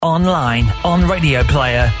Online, on Radio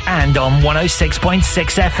Player, and on 106.6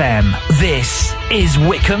 FM. This is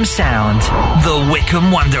Wycombe Sound, the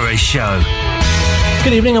Wycombe Wanderers Show.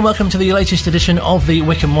 Good evening and welcome to the latest edition of the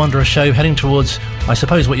Wycombe Wanderers Show, heading towards, I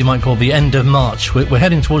suppose, what you might call the end of March. We're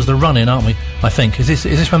heading towards the run-in, aren't we? I think. Is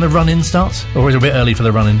this when the run-in starts? Or is it a bit early for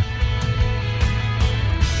the run-in?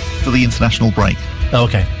 For the international break. Oh,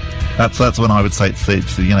 okay. That's when I would say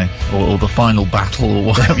it's or the final battle, or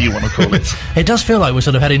whatever you want to call it. It does feel like we're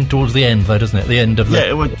sort of heading towards the end, though, doesn't it? The end of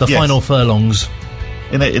the final furlongs.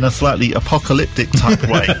 In a slightly apocalyptic type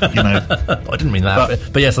way, you know. I didn't mean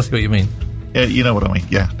that, but yes, I see what you mean. Yeah, you know what I mean.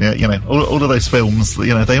 Yeah, you know, all of those films, you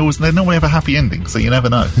know, they normally have a happy ending, so you never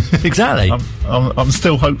know. Exactly. I'm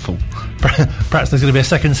still hopeful. Perhaps there's going to be a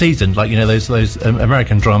second season, like, you know, those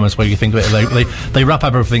American dramas where you think of it, they wrap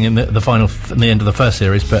up everything in the final, in the end of the first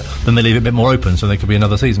series, but then they leave it a bit more open, so there could be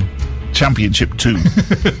another season. Championship 2.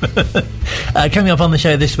 Coming up on the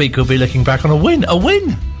show this week, we'll be looking back on a win. A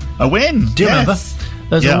win. Do you remember?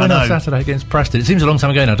 There's a win on Saturday against Preston. It seems a long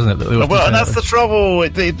time ago now, doesn't it? Well, and that's the trouble.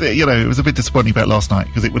 It was a bit disappointing about last night,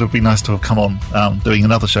 because it would have been nice to have come on doing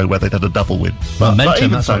another show where they'd had a double win. Well, but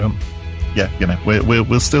even so, yeah, you know,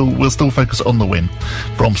 we'll still focus on the win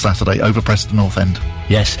from Saturday over Preston North End.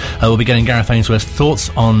 Yes, we'll be getting Gareth Ainsworth's thoughts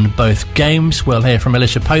on both games. We'll hear from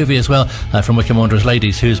Alicia Povey as well, from Wycombe Wanderers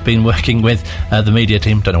Ladies, who's been working with the media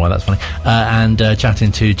team, don't know why that's funny, and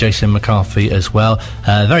chatting to Jason McCarthy as well.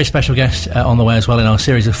 Very special guest on the way as well in our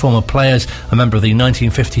series of former players, a member of the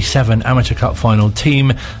 1957 Amateur Cup final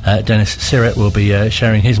team, Dennis Sirrett, will be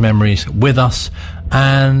sharing his memories with us.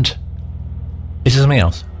 And is there something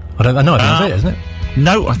else? I think that's it, isn't it?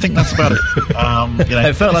 No, I think that's about it. You know,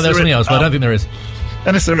 it felt like there was something else, but I don't think there is.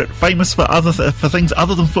 Dennis Sirrett, famous for for things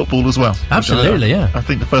other than football as well. Absolutely, yeah. I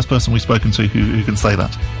think the first person we've spoken to who can say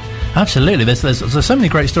that. Absolutely, there's so many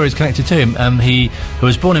great stories connected to him. He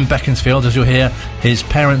was born in Beaconsfield, as you'll hear. His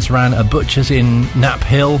parents ran a butcher's in Knapp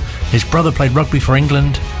Hill. His brother played rugby for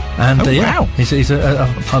England, and wow. He's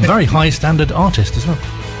a very high standard artist as well.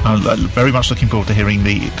 I'm very much looking forward to hearing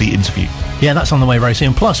the interview. Yeah, that's on the way very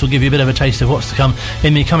soon. Plus, we'll give you a bit of a taste of what's to come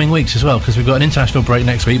in the coming weeks as well, because we've got an international break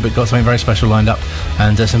next week, but got something very special lined up,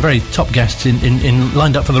 and some very top guests in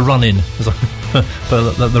lined up for the run-in.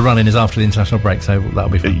 But the run-in is after the international break, so that'll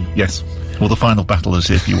be fun. Yes. Or the final battle, as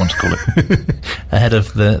if you want to call it. Ahead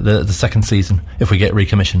of the second season, if we get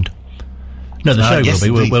recommissioned. No, the show yes,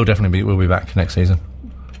 will be. We'll definitely be back next season.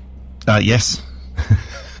 Yes.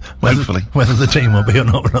 Hopefully. Whether the team will be or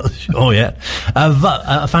not, we're not sure yet. But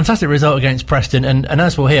a fantastic result against Preston, and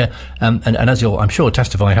as we'll hear, and as you'll, I'm sure,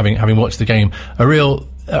 testify, having watched the game, a real,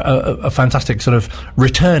 a fantastic sort of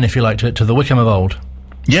return, if you like, to the Wycombe of old.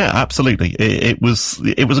 Yeah, absolutely. It was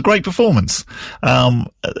a great performance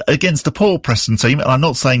against a poor Preston team, and I'm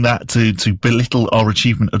not saying that to belittle our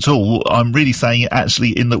achievement at all. I'm really saying it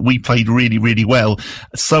actually in that we played really, really well.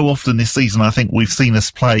 So often this season, I think we've seen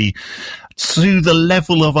us play to the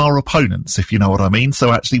level of our opponents, if you know what I mean.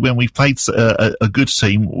 So actually, when we've played a good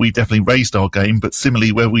team, we definitely raised our game. But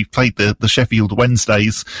similarly, where we've played the Sheffield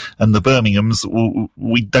Wednesdays and the Birminghams,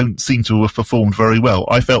 we don't seem to have performed very well.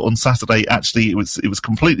 I felt on Saturday, actually, it was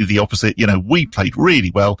completely the opposite. You know, we played really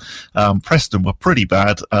well. Preston were pretty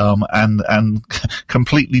bad, and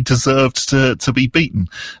completely deserved to be beaten.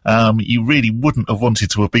 You really wouldn't have wanted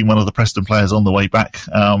to have been one of the Preston players on the way back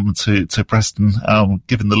to Preston,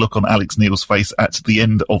 given the look on Alex Neil's face at the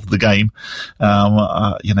end of the game.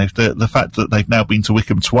 You know, the fact that they've now been to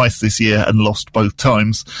Wycombe twice this year and lost both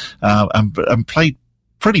times, and played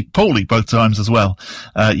pretty poorly both times as well.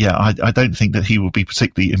 I don't think that he will be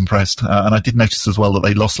particularly impressed. And I did notice as well that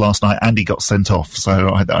they lost last night and he got sent off.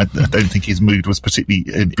 So I don't think his mood was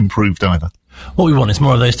particularly improved either. What we want is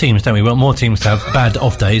more of those teams, don't we? We want more teams to have bad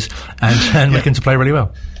off days and Wycombe to play really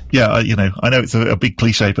well. Yeah, you know, I know it's a big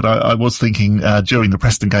cliche, but I was thinking during the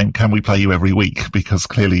Preston game, can we play you every week? Because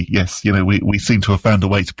clearly, yes, you know, we seem to have found a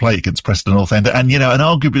way to play against Preston North End, and you know, and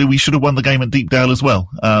arguably we should have won the game at Deepdale as well.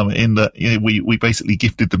 In that, you know, we basically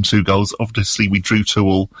gifted them 2 goals. Obviously, we drew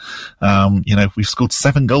 2-2. You know, we've scored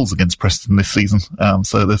 7 goals against Preston this season.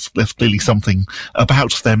 So there's clearly something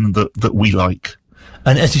about them that we like.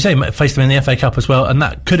 And as you say, faced them in the FA Cup as well, and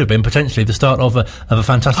that could have been potentially the start of a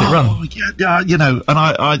fantastic run. Yeah, you know,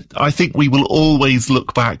 and I think we will always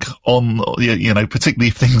look back on, you know, particularly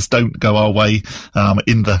if things don't go our way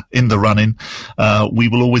in the run-in, we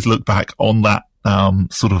will always look back on that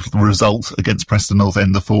sort of result against Preston North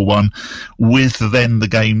End, the 4-1, with then the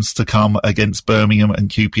games to come against Birmingham and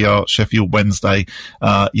QPR, Sheffield Wednesday,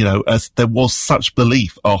 as there was such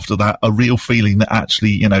belief after that, a real feeling that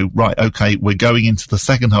actually, right, okay, we're going into the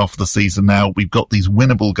second half of the season now. We've got these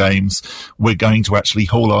winnable games. We're going to actually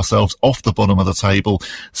haul ourselves off the bottom of the table,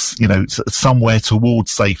 somewhere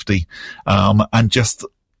towards safety, and just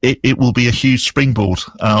it will be a huge springboard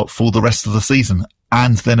for the rest of the season.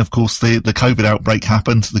 And then, of course, the COVID outbreak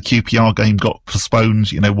happened. The QPR game got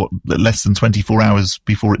postponed, less than 24 hours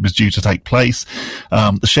before it was due to take place.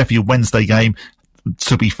 The Sheffield Wednesday game,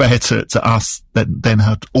 to be fair to us, then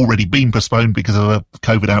had already been postponed because of a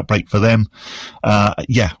COVID outbreak for them.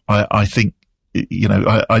 I think,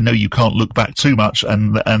 I know you can't look back too much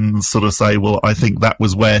and sort of say, well, I think that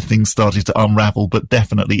was where things started to unravel, but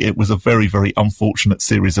definitely it was a very, very unfortunate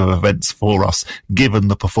series of events for us, given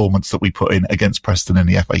the performance that we put in against Preston in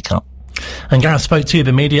the FA Cup. And Gareth spoke to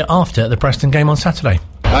the media after the Preston game on Saturday.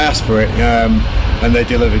 I asked for it, and they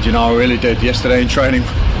delivered. I really did. Yesterday in training,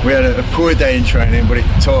 we had a poor day in training, but it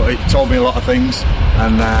told me a lot of things,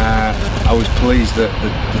 and I was pleased that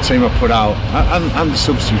the team I put out, and the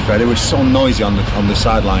subs, to be fair, they were so noisy on the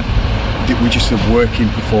sideline. We just had working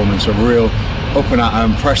performance, a real up and at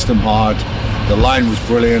them, pressed them hard. The line was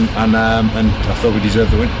brilliant, and I thought we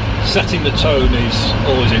deserved the win. Setting the tone is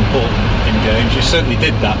always important in games. You certainly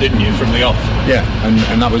did that, didn't you, from the off? Yeah,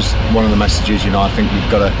 and that was one of the messages. I think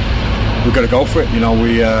we've got to go for it.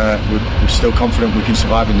 We're still confident we can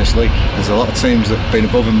survive in this league. There's a lot of teams that have been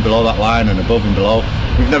above and below that line and above and below.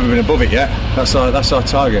 We've never been above it yet. That's our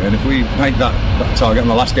target, and if we make that target in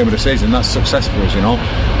the last game of the season, that's success for us.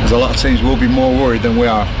 There's a lot of teams will be more worried than we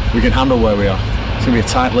are. We can handle where we are. It's going to be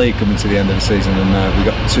a tight league coming to the end of the season, and we've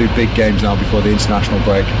got 2 big games now before the international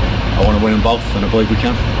break. I want to win them both, and I believe we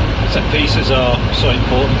can. Set pieces are so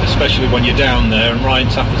important, especially when you're down there, and Ryan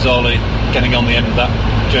Tafazzoli getting on the end of that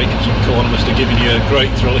Jacobson corner must have given you a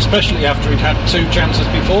great thrill, especially after he'd had 2 chances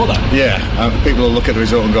before that. Yeah, people will look at the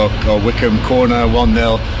result and go, Wycombe corner, 1-0,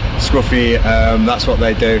 scruffy, that's what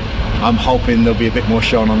they do. I'm hoping there'll be a bit more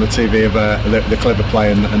shown on the TV of the clever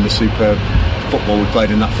play and the superb football we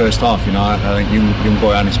played in that first half. I think young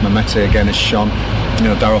boy Anis Mehmeti again has shone.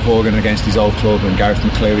 Darryl Horgan against his old club, and Gareth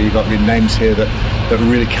McCleary. You've got the names here that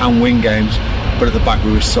really can win games. But at the back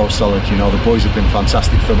we were so solid. The boys have been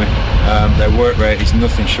fantastic for me. Their work rate is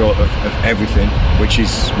nothing short of everything, which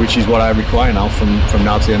is what I require now from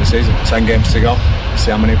now to the end of the season. 10 games to go. See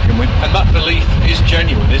how many we can win. And that belief is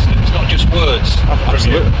genuine, isn't it? It's not just words.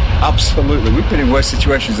 Absolutely. We've been in worse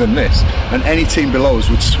situations than this, and any team below us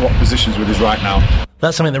would swap positions with us right now.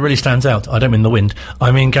 That's something that really stands out. I don't mean the wind.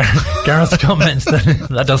 I mean Gareth's comments.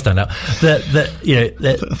 That does stand out. I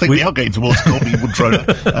think we are getting towards Courtney Woodrow.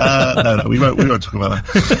 No, we won't talk about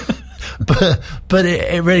that. But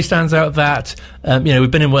it really stands out that we've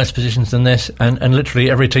been in worse positions than this, and literally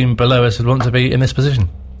every team below us would want to be in this position.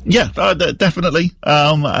 Yeah, definitely.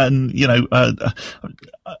 I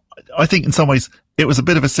think in some ways it was a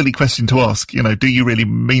bit of a silly question to ask. Do you really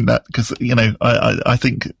mean that? Because, I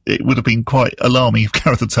think it would have been quite alarming if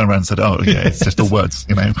Gareth had turned around and said, oh, yeah, it's just all words,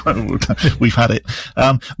 we've had it.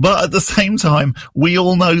 But at the same time, we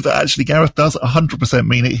all know that actually Gareth does 100%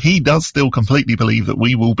 mean it. He does still completely believe that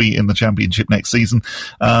we will be in the Championship next season.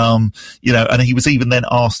 And he was even then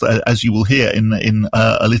asked, as you will hear in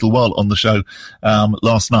a little while on the show,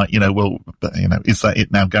 last night, is that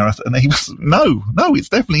it now, Gareth? And he was, no, it's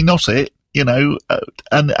definitely not it.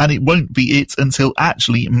 And it won't be it until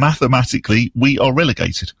actually mathematically we are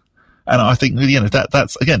relegated. And I think,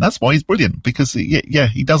 that's why he's brilliant, because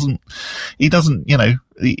he doesn't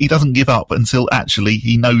give up until actually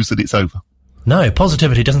he knows that it's over. No,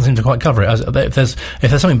 positivity doesn't seem to quite cover it. If there's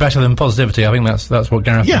something better than positivity, I think that's what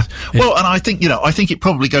Gareth is. Well, and I think it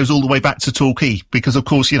probably goes all the way back to Torquay, because of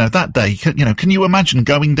course, that day, can you imagine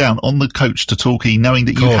going down on the coach to Torquay knowing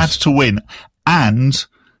that you had to win and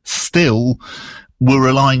still were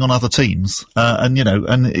relying on other teams, and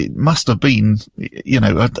it must have been,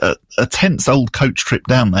 a tense old coach trip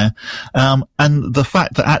down there, and the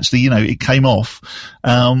fact that actually, it came off,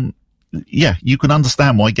 you can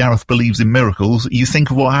understand why Gareth believes in miracles. You think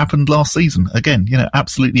of what happened last season. Again,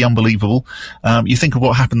 absolutely unbelievable. You think of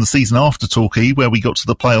what happened the season after Torquay, where we got to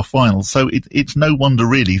the playoff final. So it's no wonder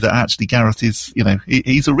really that actually Gareth is,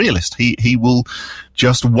 he's a realist. He will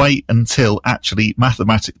just wait until actually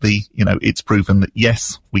mathematically, it's proven that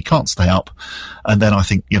yes, we can't stay up. And then I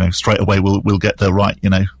think, straight away we'll get there right,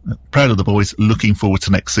 proud of the boys, looking forward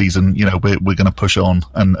to next season. We're going to push on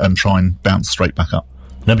and try and bounce straight back up.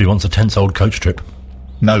 Nobody wants a tense old coach trip.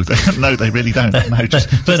 No, they really don't. No, just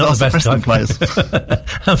they're not the best Preston players.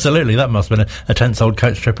 Absolutely, that must have been a tense old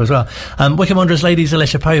coach trip as well. Wycombe Wanderers ladies,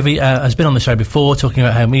 Alicia Povey has been on the show before, talking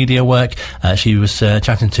about her media work. She was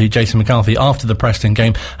chatting to Jason McCarthy after the Preston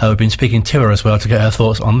game. We've been speaking to her as well to get her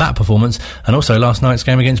thoughts on that performance, and also last night's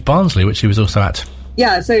game against Barnsley, which she was also at.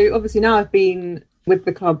 Yeah, so obviously now I've been with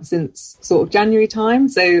the club since sort of January time,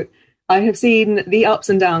 so I have seen the ups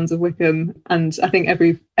and downs of Wycombe, and I think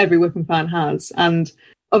every Wycombe fan has. And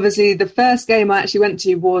obviously the first game I actually went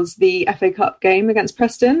to was the FA Cup game against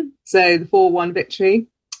Preston, so the 4-1 victory.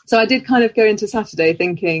 So I did kind of go into Saturday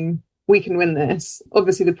thinking we can win this.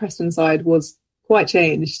 Obviously the Preston side was quite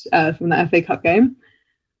changed from that FA Cup game.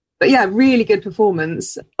 But yeah, really good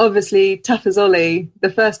performance. Obviously Tafazolli,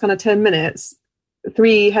 the first kind of 10 minutes,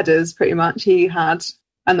 3 headers pretty much he had,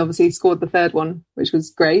 and obviously scored the third one, which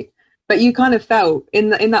was great. But you kind of felt in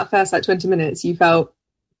that first 20 minutes, you felt,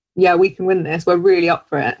 yeah, we can win this. We're really up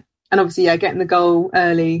for it. And obviously, yeah, getting the goal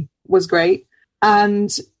early was great.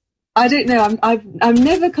 And I don't know, I'm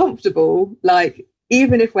never comfortable. Like,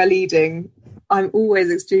 even if we're leading, I'm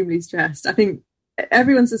always extremely stressed. I think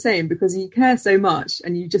everyone's the same because you care so much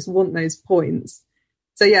and you just want those points.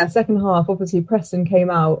 So yeah, second half, obviously Preston came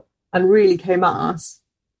out and really came at us.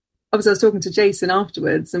 Obviously, I was talking to Jason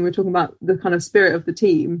afterwards, and we were talking about the kind of spirit of the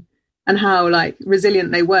team and how like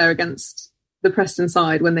resilient they were against the Preston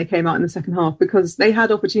side when they came out in the second half, because they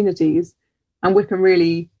had opportunities and Wycombe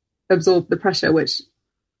really absorbed the pressure, which,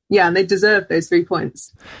 yeah, and they deserved those 3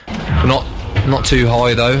 points. Not too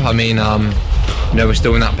high though. I mean, we're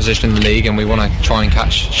still in that position in the league and we want to try and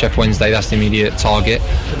catch Sheff Wednesday. That's the immediate target.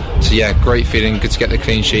 So yeah, great feeling, good to get the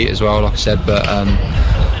clean sheet as well, like I said, but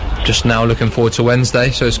just now looking forward to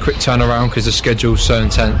Wednesday, so it's a quick turnaround because the schedule's so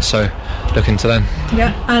intense, so looking to them.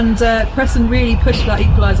 Yeah, and Preston really pushed that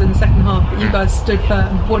equaliser in the second half, but you guys stood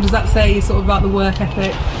firm. What does that say sort of about the work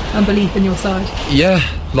ethic and belief in your side? Yeah,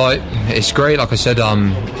 like, it's great, like I said,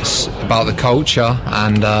 it's about the culture,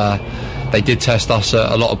 and they did test us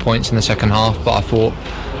at a lot of points in the second half, but I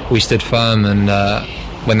thought we stood firm, and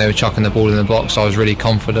when they were chucking the ball in the box, I was really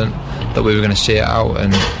confident that we were going to see it out,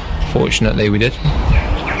 and fortunately we did.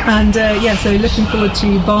 And so looking forward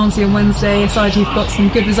to Barnsley on Wednesday, aside you've got some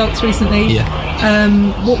good results recently.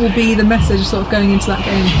 Yeah. What will be the message sort of going into that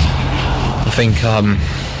game? I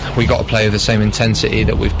think we got to play with the same intensity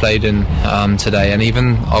that we've played in today, and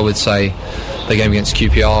even I would say the game against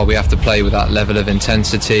QPR, we have to play with that level of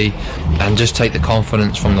intensity and just take the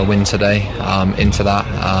confidence from the win today into that.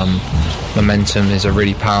 Momentum is a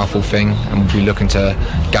really powerful thing, and we'll be looking to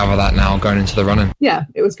gather that now going into the running. Yeah,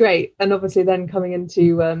 it was great, and obviously then coming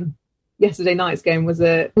into yesterday night's game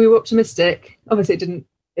we were optimistic. Obviously it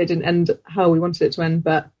didn't end how we wanted it to end,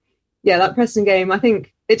 but yeah, that Preston game, I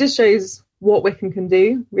think it just shows what Wycombe can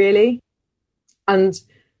do, really. And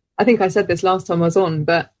I think I said this last time I was on,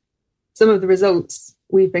 but some of the results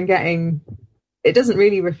we've been getting, it doesn't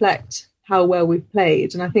really reflect how well we've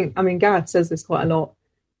played. And I think, Gareth says this quite a lot,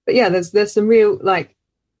 but yeah, there's some real, like,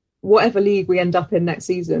 whatever league we end up in next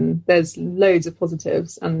season, there's loads of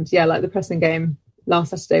positives. And yeah, like the Preston game last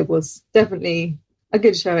Saturday was definitely a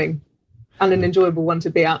good showing and an enjoyable one to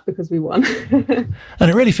be at because we won. And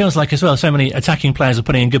it really feels like as well, so many attacking players are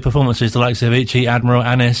putting in good performances, the likes of Ichi, Admiral,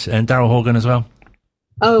 Anis and Daryl Horgan as well.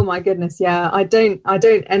 Oh my goodness, yeah. I don't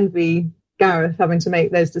envy Gareth having to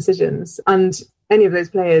make those decisions, and any of those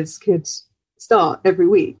players could start every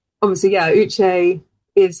week. Obviously, yeah, Uche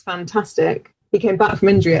is fantastic. He came back from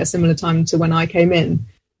injury at a similar time to when I came in.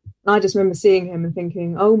 And I just remember seeing him and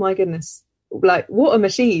thinking, oh my goodness, like, what a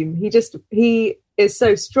machine. He is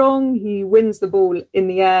so strong. He wins the ball in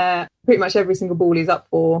the air. Pretty much every single ball he's up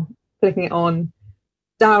for, flicking it on.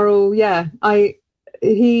 Daryl, yeah, I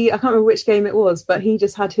can't remember which game it was, but he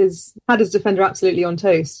just had his defender absolutely on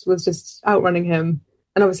toast, was just outrunning him.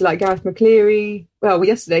 And obviously, like Gareth McCleary, well,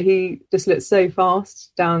 yesterday he just looked so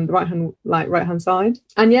fast down the right hand side.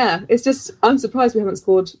 And yeah, it's just, I'm surprised we haven't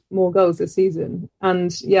scored more goals this season.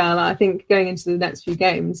 And yeah, I think going into the next few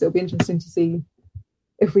games, it'll be interesting to see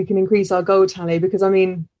if we can increase our goal tally, because like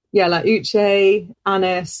Uche,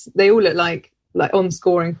 Anis, they all look like on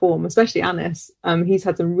scoring form, especially Anis. He's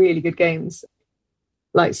had some really good games.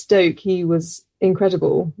 Like Stoke, he was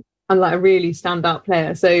incredible and like a really standout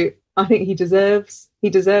player. So I think he deserves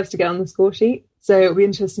to get on the score sheet. So it'll be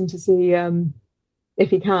interesting to see if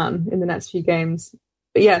he can in the next few games.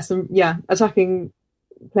 But yeah, attacking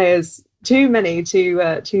players, too many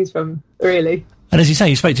to choose from, really. And as you say,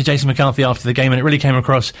 you spoke to Jason McCarthy after the game, and it really came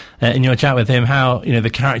across in your chat with him how, the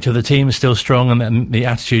character of the team is still strong and the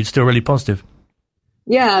attitude still really positive.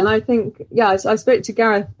 Yeah, and I think, I spoke to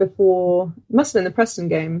Gareth before, must have been the Preston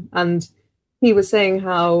game, and he was saying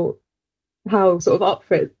how sort of up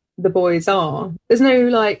for it the boys are. There's no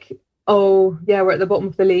like, oh yeah, we're at the bottom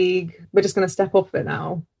of the league, we're just going to step off it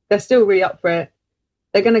now. They're still really up for it.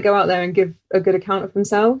 They're going to go out there and give a good account of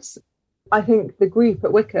themselves. I think the group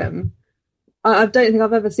at Wycombe, I don't think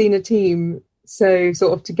I've ever seen a team so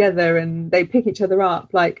sort of together and they pick each other up.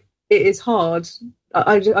 Like, it is hard.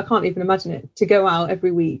 I can't even imagine it, to go out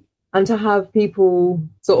every week and to have people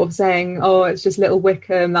sort of saying, oh, it's just little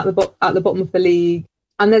Wycombe at the bottom of the league.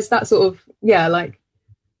 And there's that sort of, yeah, like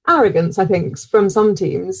arrogance, I think, from some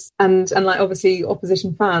teams and like obviously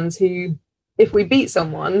opposition fans who, if we beat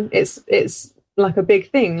someone, it's like a big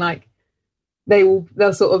thing. Like they'll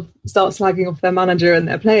sort of start slagging off their manager and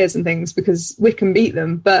their players and things because Wycombe beat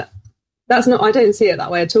them. But that's not, I don't see it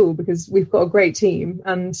that way at all, because we've got a great team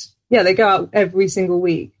and yeah, they go out every single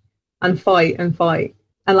week and fight. And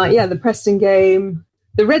like, yeah, the Preston game,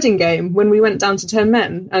 the Reading game, when we went down to 10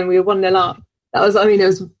 men and we were 1-0 up, that was, I mean, it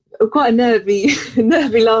was quite a nervy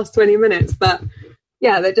last 20 minutes, but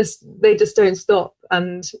yeah, they just don't stop.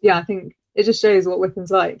 And yeah, I think it just shows what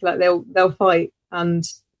Wycombe's like they'll fight. And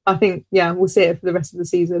I think, yeah, we'll see it for the rest of the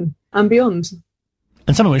season and beyond.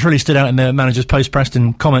 And something which really stood out in the manager's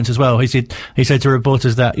post-Preston comments as well, he said to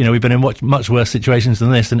reporters that, you know, we've been in much worse situations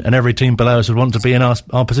than this, and every team below us would want to be in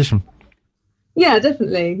our position. Yeah,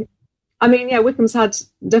 definitely. I mean, yeah, Wycombe's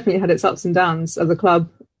definitely had its ups and downs as a club.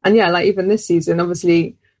 And yeah, like even this season,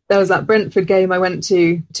 obviously, there was that Brentford game I went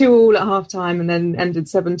to 2-2 at half-time and then ended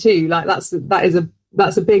 7-2. Like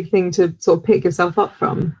that's a big thing to sort of pick yourself up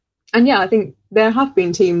from. And yeah, I think there have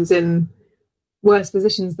been teams in worse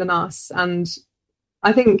positions than us. And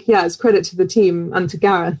I think, yeah, it's credit to the team and to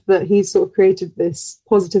Gareth that he's sort of created this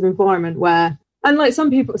positive environment where, and like some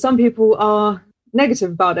people are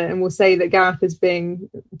negative about it and will say that Gareth is being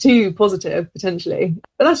too positive potentially.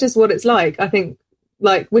 But that's just what it's like. I think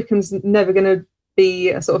like Wycombe's never going to be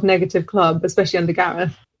a sort of negative club, especially under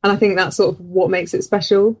Gareth. And I think that's sort of what makes it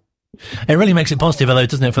special. It really makes it positive, though,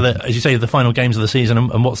 doesn't it, for the, as you say, the final games of the season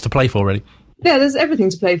and what's to play for, really? Yeah, there's everything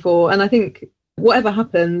to play for. And I think whatever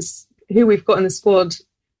happens, who we've got in the squad,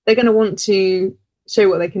 they're going to want to show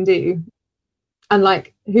what they can do. And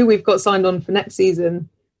like who we've got signed on for next season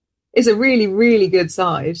is a really, really good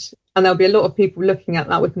side. And there'll be a lot of people looking at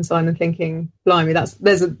that Wycombe side and thinking, blimey,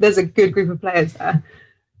 there's a good group of players there.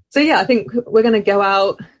 So yeah, I think we're going to go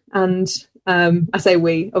out and I say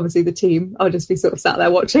we, obviously the team. I'll just be sort of sat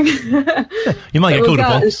there watching. You might get called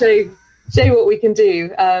upon. And show what we can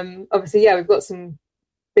do. Obviously, yeah, we've got some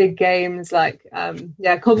big games like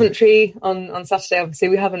Coventry on Saturday. Obviously,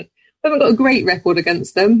 we haven't got a great record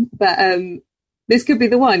against them, but this could be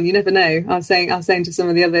the one. You never know. I was saying to some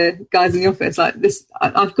of the other guys in the office, like this,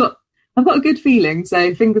 I've got a good feeling.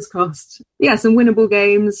 So fingers crossed. Yeah, some winnable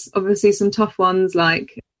games. Obviously, some tough ones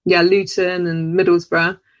like Luton and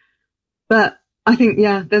Middlesbrough. But I think,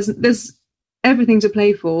 yeah, there's everything to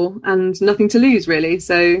play for and nothing to lose, really.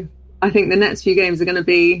 So I think the next few games are going to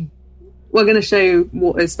be, we're going to show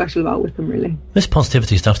what is special about Wycombe, really. This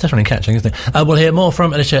positivity stuff's definitely catching, isn't it? We'll hear more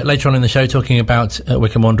from Alicia later on in the show, talking about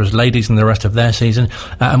Wycombe Wanderers ladies and the rest of their season.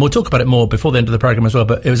 And we'll talk about it more before the end of the programme as well.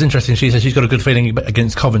 But it was interesting, she said she's got a good feeling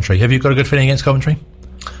against Coventry. Have you got a good feeling against Coventry?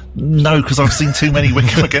 No, because I've seen too many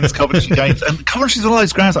Wycombe against Coventry games. And Coventry's one of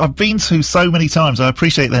those grounds I've been to so many times. I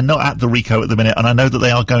appreciate they're not at the Rico at the minute, and I know that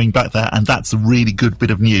they are going back there, and that's a really good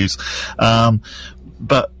bit of news.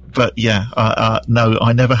 But yeah, no,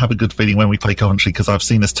 I never have a good feeling when we play Coventry because I've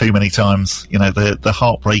seen this too many times. You know, the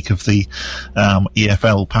heartbreak of the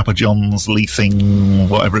EFL Papa John's leasing,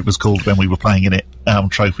 whatever it was called when we were playing in it,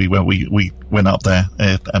 trophy where we went up there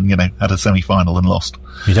and, you know, had a semi-final and lost.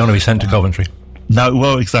 You don't want to be sent to Coventry. No,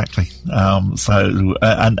 well, exactly.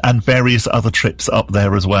 And various other trips up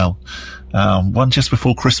there as well. One just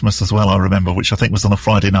before Christmas as well, I remember, which I think was on a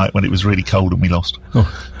Friday night when it was really cold and we lost.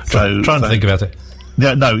 Trying to think about it.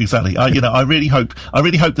 Yeah, no, exactly. I really hope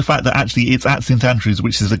the fact that actually it's at St Andrews,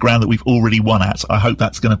 which is a ground that we've already won at, I hope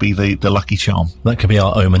that's going to be the lucky charm. That could be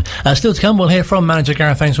our omen. Still to come, we'll hear from manager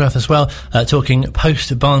Gareth Ainsworth as well, talking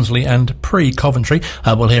post-Barnsley and pre-Coventry.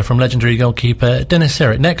 We'll hear from legendary goalkeeper Dennis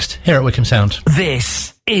Serrett next, here at Wycombe Sound.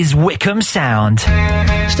 This is Wycombe Sound.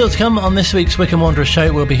 Still to come on this week's Wycombe Wanderers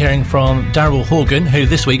show, we'll be hearing from Daryl Horgan, who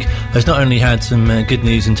this week has not only had some good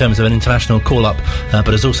news in terms of an international call-up, but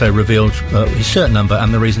has also revealed his shirt number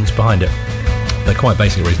and the reasons behind it. They're quite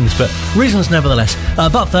basic reasons, but reasons nevertheless.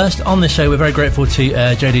 But first, on this show, we're very grateful to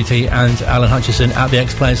JDT and Alan Hutchison at the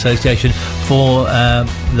Ex-Players Association for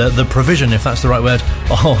the provision, if that's the right word,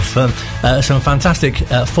 of some fantastic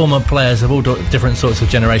former players of all different sorts of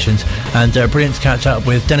generations. And brilliant to catch up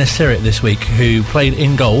with Dennis Serrett this week, who played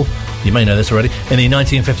in goal you may know this already, in the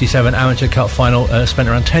 1957 Amateur Cup final, spent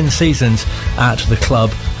around 10 seasons at the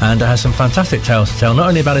club, and has some fantastic tales to tell, not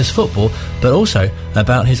only about his football, but also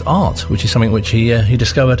about his art, which is something which he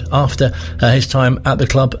discovered after his time at the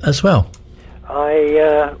club as well.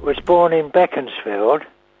 I was born in Beaconsfield,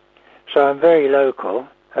 so I'm very local.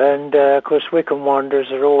 And, of course, Wycombe Wanderers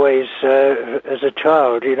are always, as a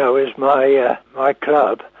child, is my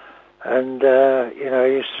club. And, I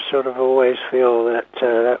used to sort of always feel that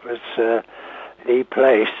that was the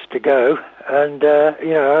place to go. And,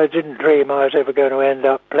 I didn't dream I was ever going to end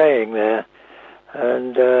up playing there.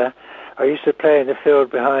 And I used to play in the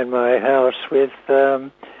field behind my house with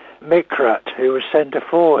Mikrut, who was centre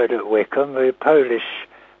forward at Wycombe, a Polish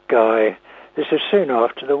guy. This was soon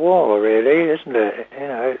after the war, really, isn't it?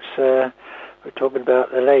 We're talking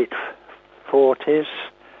about the late 40s.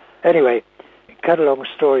 Anyway, cut a long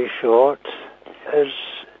story short, as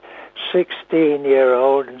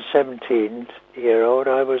 16-year-old and 17-year-old,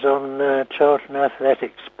 I was on Charlton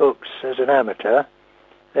Athletics books as an amateur.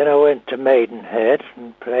 Then I went to Maidenhead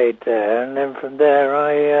and played there, and then from there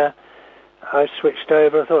I switched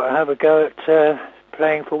over. I thought I'd have a go at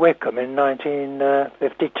playing for Wycombe in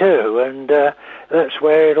 1952, and that's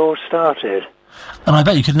where it all started. And I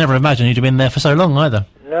bet you could never imagine you'd have been there for so long either.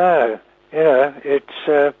 No,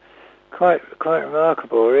 it's quite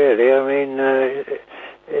remarkable, really. I mean,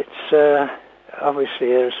 it's obviously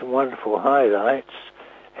there's some wonderful highlights.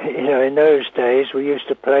 In those days we used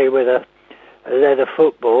to play with a leather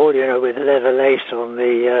football, with leather lace on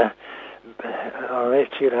the on it,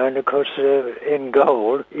 and of course in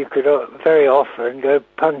goal you could very often go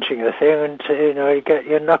punching the thing and you get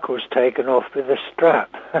your knuckles taken off with the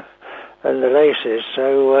strap and the laces.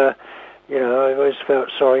 So I always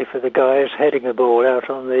felt sorry for the guys heading the ball out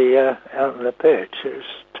on the pitch. It was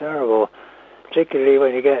terrible, particularly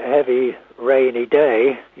when you get a heavy rainy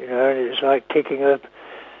day, and it's like kicking a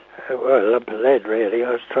lump of lead, really.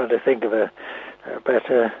 I was trying to think of a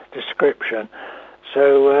better description.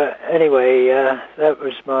 So anyway, that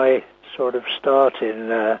was my sort of start in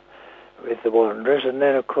with the Wanderers, and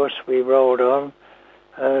then of course we rolled on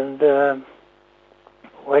and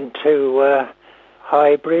went to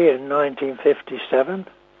Highbury in 1957.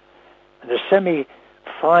 And the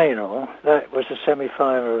semi-final, that was the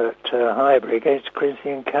semi-final at Highbury against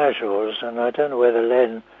Corinthian Casuals, and I don't know whether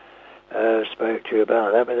Len spoke to you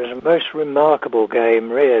about that, but it was a most remarkable game,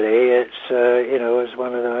 really. It's it was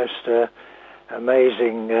one of the most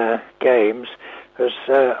amazing games, because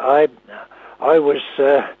I was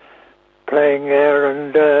playing there,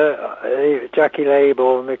 and Jackie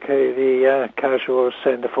Laybourne, the casual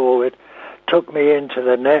centre forward, took me into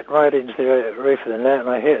the net, right into the roof of the net, and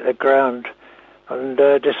I hit the ground and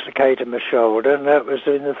dislocated my shoulder, and that was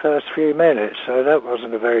in the first few minutes, so that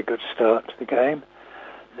wasn't a very good start to the game.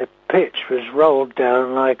 The pitch was rolled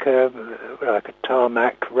down like a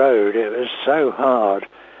tarmac road. It was so hard.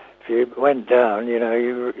 If you went down,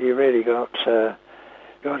 you really got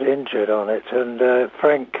injured on it. And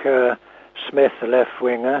Frank Smith, the left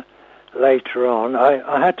winger, later on,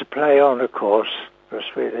 I had to play on, of course, because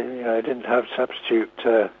we didn't have substitute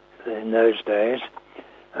in those days.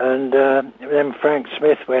 And then Frank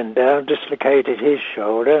Smith went down, dislocated his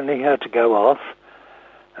shoulder, and he had to go off.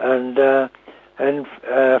 And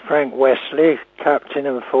Frank Wesley, captain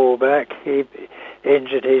and fullback, he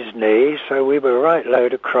injured his knee, so we were a right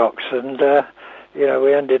load of crocs, and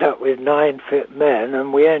we ended up with 9 fit men,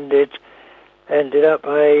 and we ended up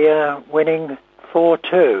by winning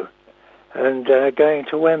 4-2 and going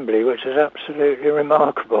to Wembley, which is absolutely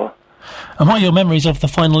remarkable. And what are your memories of the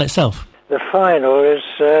final itself? The final is,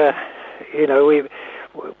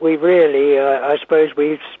 we really, I suppose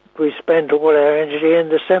we spent all our energy in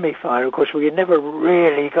the semi-final. Of course, we never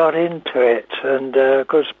really got into it, and of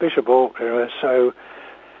course Bishop Auckland was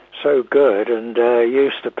so good and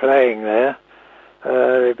used to playing there.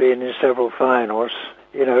 They've been in several finals,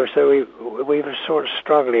 so we were sort of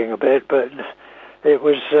struggling a bit, but it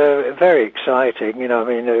was very exciting.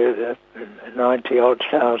 90-odd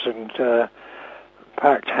thousand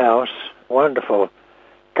packed house, wonderful.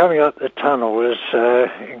 Coming up the tunnel was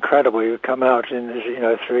incredible. You come out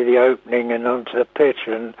through the opening and onto the pitch,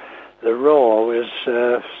 and the roar was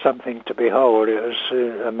something to behold. It was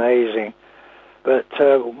amazing, but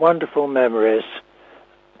wonderful memories.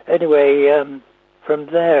 Anyway, from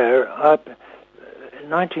there, in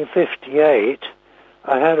 1958,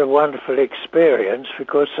 I had a wonderful experience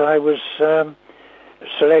because I was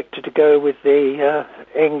selected to go with the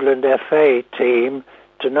England FA team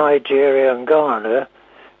to Nigeria and Ghana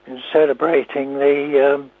in celebrating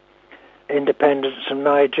the independence of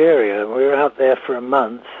Nigeria. We were out there for a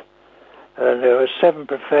month, and there were 7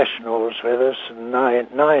 professionals with us and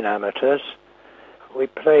nine amateurs. We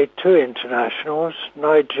played 2 internationals,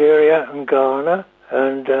 Nigeria and Ghana,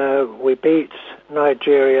 and we beat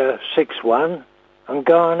Nigeria 6-1 and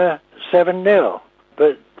Ghana 7-0.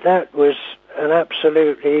 But that was an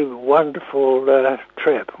absolutely wonderful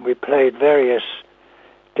trip. We played various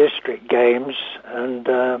district games, and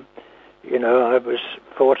I was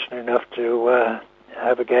fortunate enough to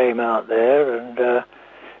have a game out there, and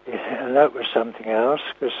that was something else,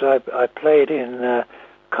 because I played in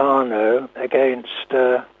Kano against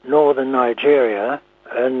northern Nigeria,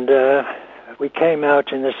 and we came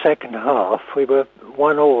out in the second half. We were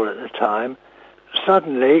 1-1 at the time.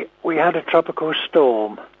 Suddenly, we had a tropical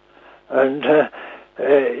storm, and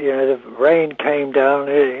the rain came down.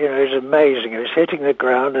 It was amazing. It was hitting the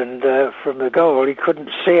ground, and from the goal, you couldn't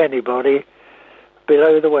see anybody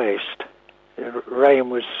below the waist. The rain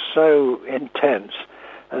was so intense,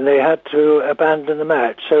 and they had to abandon the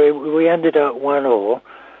match. So we ended up 1-1,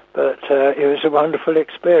 but it was a wonderful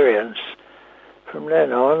experience. From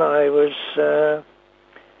then on, I was, it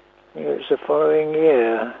was the following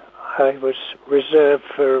year, I was reserved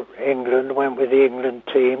for England, went with the England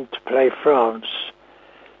team to play France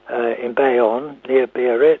in Bayonne, near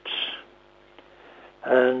Biarritz.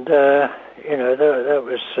 And, that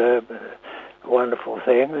was a wonderful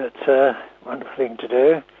thing, wonderful thing to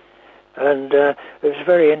do. And it was a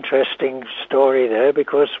very interesting story there,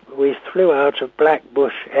 because we flew out of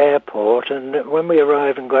Blackbush Airport, and when we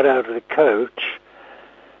arrived and got out of the coach,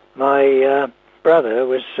 my brother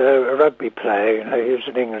was a rugby player. He was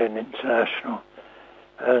an England international.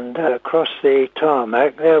 And across the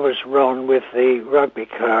tarmac, there was Ron with the rugby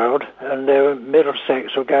crowd, and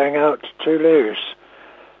Middlesex were going out to Toulouse.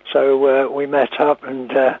 So we met up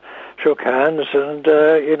and shook hands, and,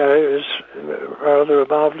 it was rather a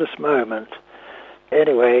marvellous moment.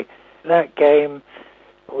 Anyway, that game,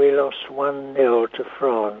 we lost 1-0 to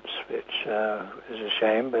France, which is a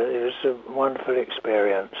shame, but it was a wonderful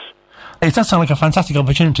experience. It does sound like a fantastic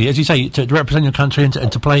opportunity, as you say, to represent your country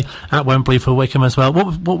and to play at Wembley for Wycombe as well.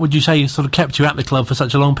 What would you say sort of kept you at the club for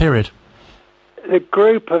such a long period? The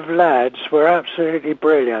group of lads were absolutely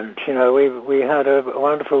brilliant. We had a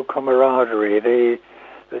wonderful camaraderie.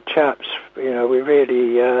 The chaps, we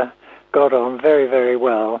really got on very, very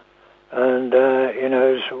well. And, it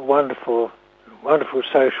was a wonderful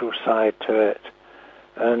social side to it.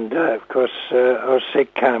 And, of course, our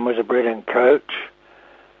Sig Cam was a brilliant coach.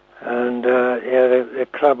 And, the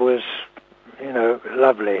club was,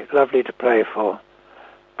 lovely to play for.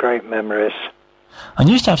 Great memories. And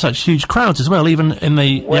you used to have such huge crowds as well, even in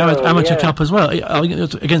the Amateur Cup as well.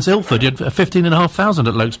 Against Ilford, you had 15,500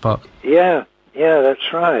 at Lokes Park. Yeah,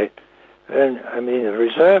 that's right. And, the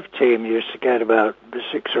reserve team used to get about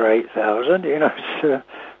 6,000 or 8,000, it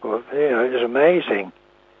was amazing.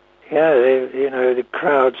 Yeah, the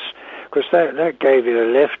crowds, of course, that gave you a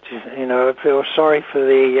lift. I feel sorry for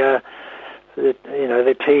the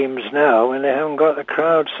teams now when they haven't got the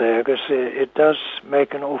crowds there, because it does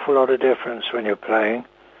make an awful lot of difference when you're playing.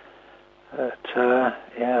 But,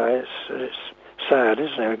 it's sad,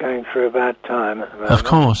 isn't it? We're going through a bad time at the moment. Of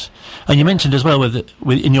course. And you mentioned as well with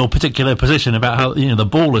in your particular position about how, the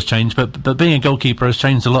ball has changed, but being a goalkeeper has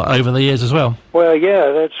changed a lot over the years as well. Well,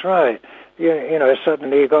 yeah, that's right.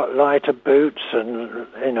 Suddenly you got lighter boots, and,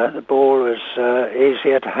 the ball was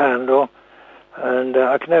easier to handle. And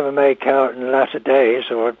I could never make out in latter days,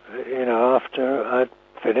 or, after I'd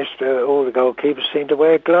finished, all the goalkeepers seem to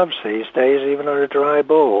wear gloves these days, even on a dry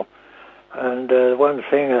ball. And the one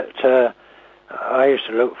thing that I used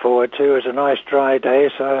to look forward to was a nice dry day,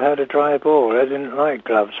 so I had a dry ball. I didn't like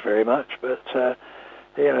gloves very much, but,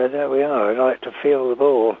 there we are. I like to feel the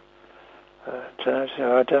ball. But,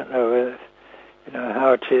 I don't know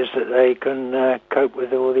how it is that they can cope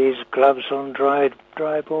with all these gloves on dry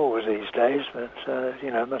balls these days, but,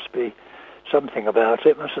 must be something about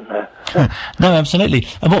it, mustn't there? No, absolutely.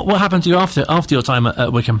 And what happened to you after your time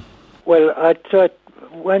at Wycombe? Well, I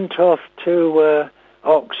went off to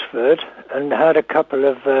Oxford and had a couple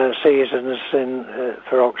of seasons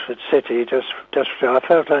for Oxford City. Just I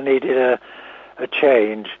felt I needed a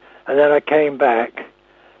change, and then I came back.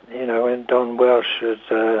 When Don Welsh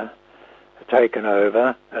had taken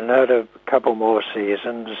over, and had a couple more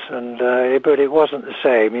seasons, and but it wasn't the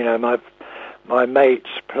same. My mates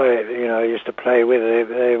used to play with.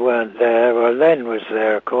 They weren't there. Well, Len was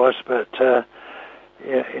there, of course, but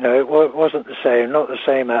it wasn't the same. Not the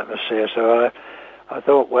same atmosphere. So I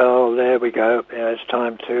thought, well, there we go. It's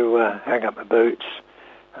time to hang up my boots.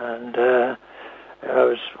 And I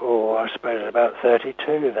was, I suppose about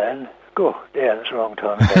 32 then. Oh, yeah, that's a long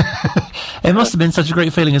time ago. It must have been such a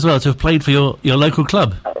great feeling as well to have played for your local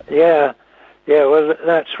club. Yeah, well,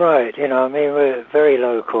 that's right. You know, I mean, we're very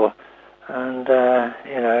local, and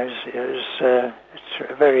you know,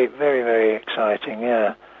 it's very, very, very exciting.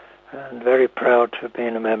 Yeah, and very proud to have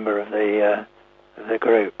been a member of the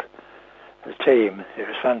group, the team. It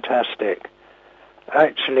was fantastic.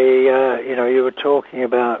 Actually, you know, you were talking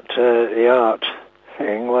about the art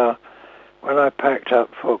thing. Well, when I packed up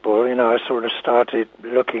football, you know, I sort of started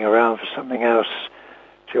looking around for something else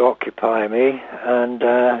to occupy me, and,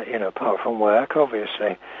 you know, apart from work,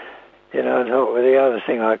 obviously. You know, I thought, well, the other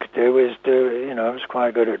thing I could do was you know, I was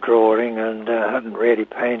quite good at drawing and hadn't really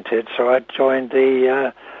painted, so I joined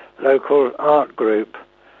the local art group.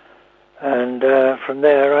 And from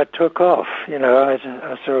there I took off. You know, I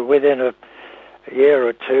sort of within a year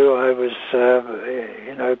or two I was,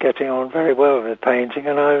 you know, getting on very well with painting,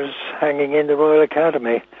 and I was hanging in the Royal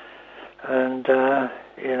Academy. And,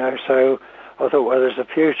 you know, so I thought, well, there's a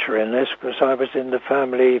future in this, because I was in the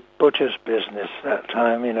family butcher's business that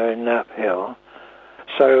time, you know, in Knapp Hill.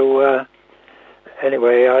 So,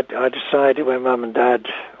 anyway, I decided when Mum and Dad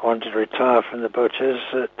wanted to retire from the butchers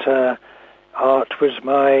that art was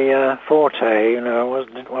my forte, you know. I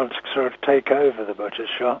didn't want to sort of take over the butcher's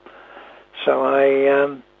shop. So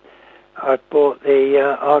I bought the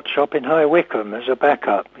art shop in High Wycombe as a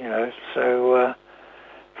backup, you know. So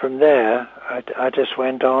from there, I just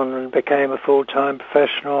went on and became a full-time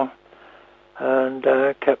professional, and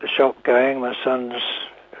kept the shop going. My sons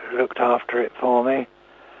looked after it for me,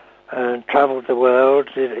 and travelled the world,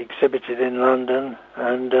 exhibited in London,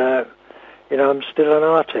 and you know, I'm still an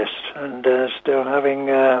artist and still having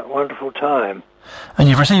a wonderful time. And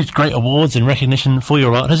you've received great awards and recognition for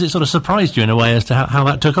your art. Has it sort of surprised you in a way as to how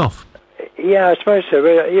that took off? Yeah, I suppose so.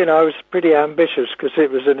 You know, I was pretty ambitious because it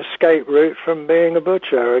was an escape route from being a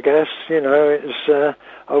butcher, I guess. You know, it was,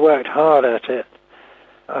 I worked hard at it.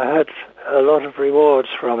 I had a lot of rewards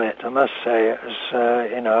from it, I must say. It was,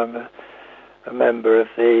 you know, I'm a member of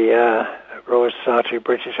the Royal Society of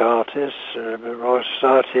British Artists, the Royal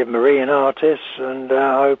Society of Marine Artists, and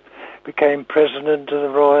I became president of the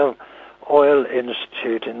Royal Oil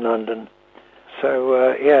Institute in London.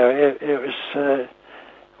 So, yeah, it was a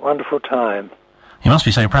wonderful time. You must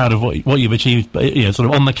be so proud of what you've achieved, you know, sort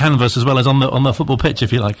of on the canvas as well as on the football pitch,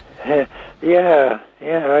 if you like. Yeah,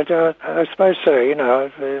 I suppose so. You know,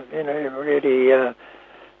 I've you know, really,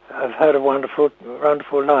 I've had a wonderful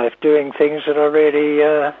life doing things that I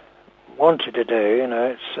really wanted to do. You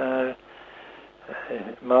know,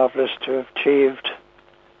 it's marvellous to have achieved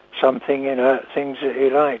something, you know, things that you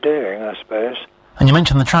like doing, I suppose. And you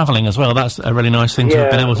mentioned the travelling as well. That's a really nice thing to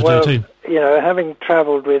have been able to do too. You know, having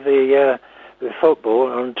travelled with the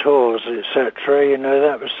football on tours, etc., you know,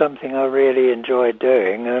 that was something I really enjoyed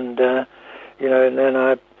doing. And, you know, and then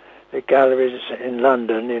the galleries in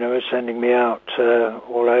London, you know, were sending me out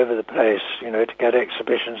all over the place, you know, to get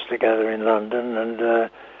exhibitions together in London. And,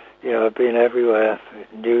 you know, I've been everywhere,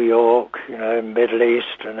 New York, you know, Middle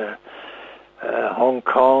East, and Hong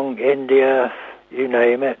Kong, India, you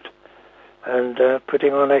name it, and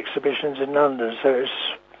putting on exhibitions in London. So it's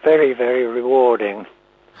very, very rewarding.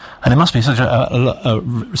 And it must be such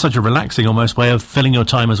a relaxing almost way of filling your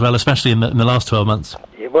time as well, especially in the last 12 months.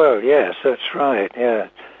 Well, yes, that's right, yeah.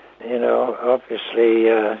 You know, obviously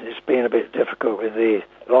it's been a bit difficult with the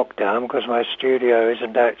lockdown because my studio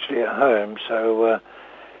isn't actually at home, so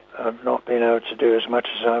I've not been able to do as much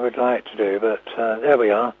as I would like to do, but there we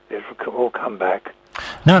are. It will all come back.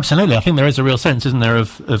 No, absolutely. I think there is a real sense, isn't there,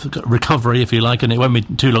 of recovery, if you like, and it won't be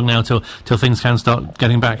too long now till things can start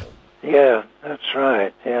getting back. Yeah, that's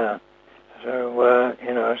right, yeah. So,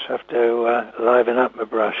 you know, I just have to liven up my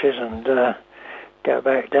brushes and go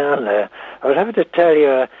back down there. I was having to tell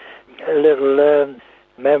you a little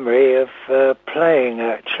memory of playing,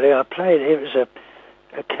 actually. I played, it was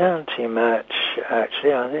a county match,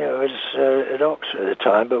 actually. I think it was at Oxford at the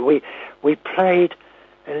time, but we played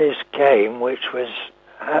in this game, which was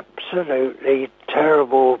absolutely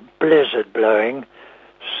terrible, blizzard blowing,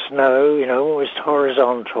 snow, you know, almost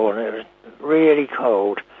horizontal, and it was really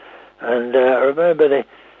cold. And I remember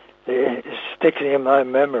the sticking in my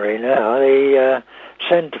memory now, the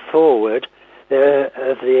centre forward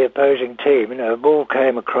of the opposing team, you know, a ball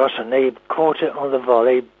came across and he caught it on the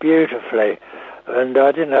volley beautifully. And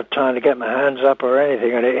I didn't have time to get my hands up or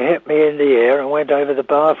anything, and it hit me in the ear and went over the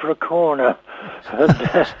bar for a corner. And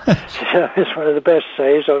it's one of the best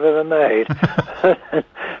saves I've ever made.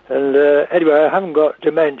 And anyway, I haven't got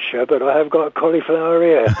dementia, but I have got a cauliflower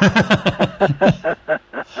ear.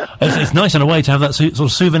 It's nice in a way to have that sort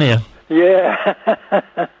of souvenir. Yeah.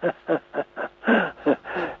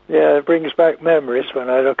 Yeah, it brings back memories when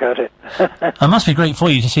I look at it. It must be great for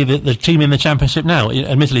you to see the team in the Championship now,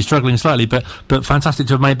 admittedly struggling slightly, but fantastic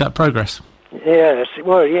to have made that progress. Yes,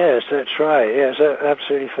 well, yes, that's right. Yes,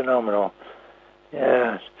 absolutely phenomenal.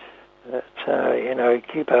 Yes, that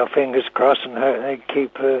keep our fingers crossed and hope they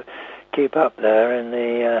keep up there in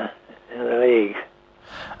the league.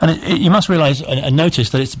 And you must realise and notice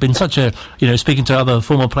that it's been such a, speaking to other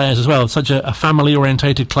former players as well, such a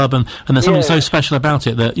family-orientated club, and there's something so special about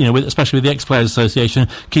it that, especially with the Ex-Players Association,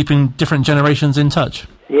 keeping different generations in touch.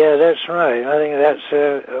 Yeah, that's right. I think that's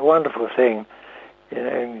a wonderful thing.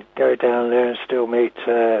 Go down there and still meet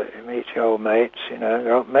your old mates.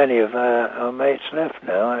 There aren't many of our mates left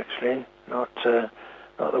now, actually. Not the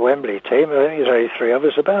Wembley team. I think there's only 3 of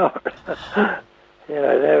us about.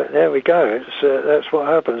 There we go. That's what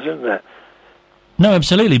happens, isn't it? No,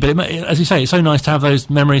 absolutely. But as you say, it's so nice to have those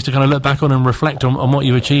memories to kind of look back on and reflect on what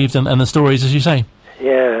you achieved and the stories, as you say.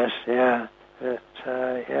 Yes, yeah. It's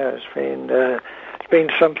been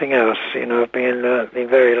something else. I've been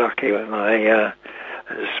very lucky with my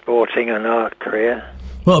sporting and art career.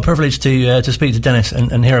 Well, a privilege to speak to Dennis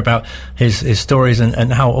and hear about his stories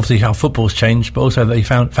and how football's changed, but also that he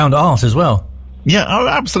found art as well. Yeah,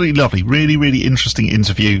 absolutely lovely. Really, really interesting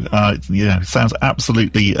interview. Sounds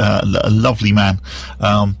absolutely a lovely man.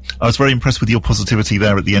 I was very impressed with your positivity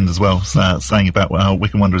there at the end as well, saying about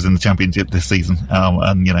Wycombe Wanderers in the Championship this season.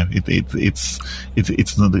 And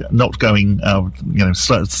it's not going,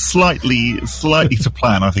 slightly to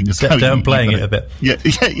plan. I think is downplaying it a bit.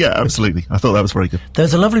 Yeah, absolutely. I thought that was very good.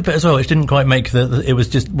 There's a lovely bit as well, which didn't quite make it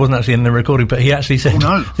wasn't actually in the recording, but he actually said,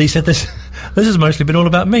 he said this has mostly been all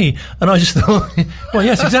about me, and I just thought. Well,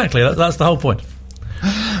 yes, exactly. That's the whole point.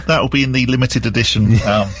 That will be in the limited edition,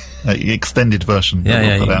 extended version.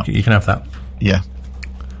 Yeah, you can have that. Yeah.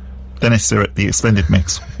 Dennis Sirrett, the extended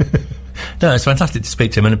mix. No, it's fantastic to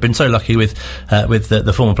speak to him, and I've been so lucky with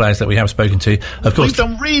the former players that we have spoken to. Of course, we've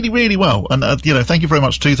done really, really well, and thank you very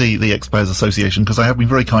much to the Ex-Players Association, because they have been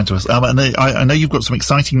very kind to us. And I know you've got some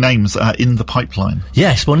exciting names in the pipeline.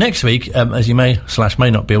 Yes, well, next week, as you may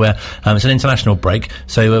not be aware, it's an international break,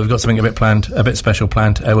 so we've got something a bit special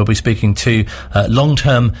planned. We'll be speaking to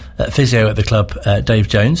long-term physio at the club, Dave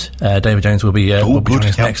Jones. David Jones will be joining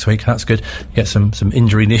us next week. That's good. Get some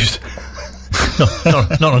injury news.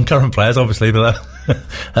 not on current players, obviously, but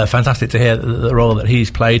fantastic to hear the role that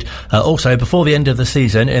he's played. Also, before the end of the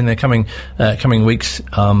season, in the coming weeks,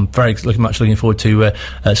 very much looking forward to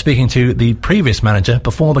speaking to the previous manager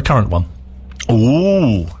before the current one.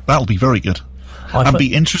 Oh, that'll be very good. And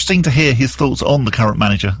be interesting to hear his thoughts on the current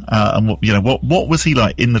manager and what was he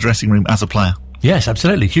like in the dressing room as a player. Yes,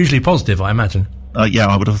 absolutely, hugely positive, I imagine. Yeah,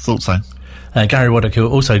 I would have thought so. Gary Waddock, who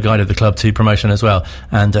also guided the club to promotion as well,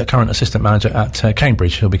 and current assistant manager at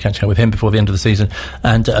Cambridge. He'll be catching up with him before the end of the season,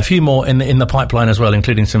 and a few more in the pipeline as well,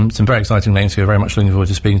 including some very exciting names who are very much looking forward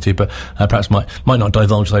to speaking to, but perhaps might not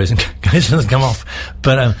divulge those in case it doesn't come off.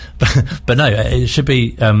 But no, it should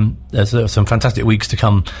be there's some fantastic weeks to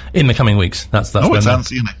come in the coming weeks. That's it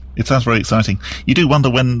sounds it sounds very exciting. You do wonder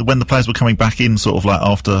when the players were coming back in, sort of like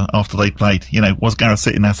after they played. Was Gareth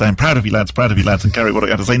sitting there saying, proud of you lads, and Gary Waddock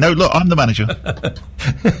had to say, no, look, I'm the manager.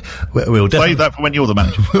 We'll save that for when you're the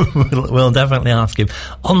manager. We'll definitely ask him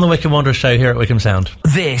on the Wycombe Wanderers show here at Wycombe Sound.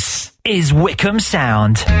 This is Wycombe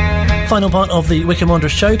Sound. Final part of the Wycombe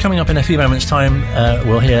Wanderers show. Coming up in a few moments' time,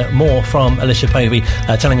 we'll hear more from Alicia Povey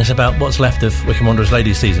telling us about what's left of Wycombe Wanderers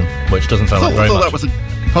ladies season, which doesn't sound like very much. That was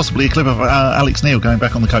possibly a clip of Alex Neil going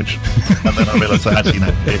back on the coach. And then I realised that actually,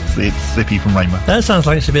 no, it's Zippy from Rainbow. That sounds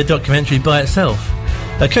like it should be a documentary by itself.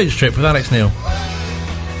 A coach trip with Alex Neil.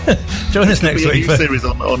 Join us next week for a new series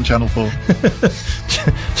on Channel 4.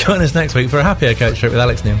 Join us next week for a happier coach trip with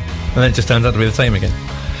Alex Neil. And then it just turns out to be the same again.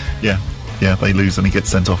 Yeah, they lose and he gets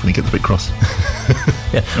sent off and he gets a bit cross.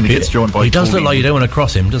 Yeah, and he gets joined by... He does look like you don't want to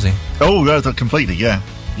cross him, does he? Oh, completely, yeah,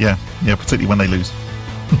 particularly when they lose.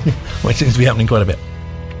 Which seems to be happening quite a bit.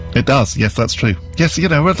 It does, yes, that's true. Yes,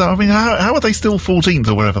 I mean, how are they still 14th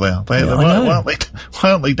or wherever they are?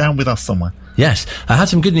 Why aren't they down with us somewhere? Yes, I had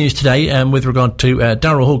some good news today with regard to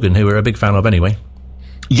Darryl Horgan, who we're a big fan of anyway.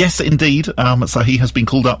 Yes, indeed. So he has been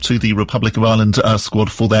called up to the Republic of Ireland squad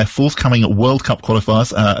for their forthcoming World Cup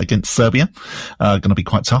qualifiers against Serbia. Going to be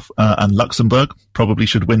quite tough. And Luxembourg probably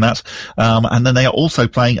should win that. And then they are also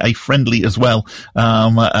playing a friendly as well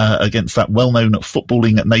against that well-known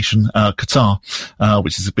footballing nation, Qatar,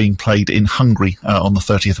 which is being played in Hungary on the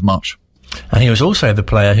 30th of March. And he was also the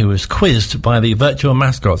player who was quizzed by the virtual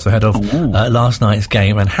mascots ahead of last night's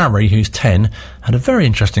game. And Harry, who's 10, had a very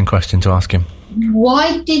interesting question to ask him.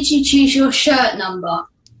 Why did you choose your shirt number?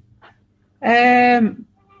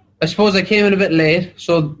 I suppose I came in a bit late,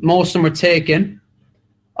 so most of them were taken.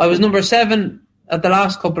 I was number 7 at the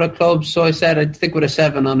last couple of clubs, so I said I'd stick with a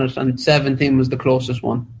 7 on it, and 17 was the closest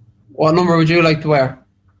one. What number would you like to wear?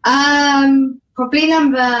 Probably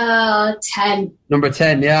number 10. Number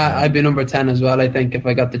 10, yeah. I'd be number 10 as well, I think, if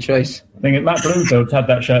I got the choice. I think Matt Bloomfield's had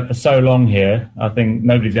that shirt for so long here, I think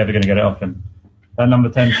nobody's ever going to get it off him. That number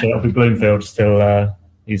 10 shirt will be Bloomfield still...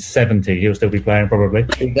 he's 70, he'll still be playing probably.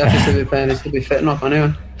 He'll definitely still be playing, he'll still be fit enough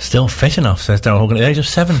anyway. Still fit enough, says Darryl Horgan. At the age of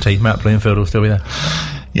 70, Matt Bloomfield will still be there.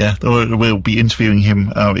 Yeah, we'll be interviewing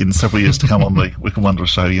him in several years to come on the Wycombe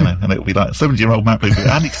Wanderers show, and it'll be like 70-year-old Matt Bloomfield,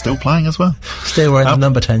 and he's still playing as well. Still wearing the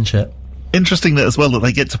number 10 shirt. Interesting that as well that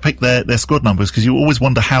they get to pick their squad numbers, because you always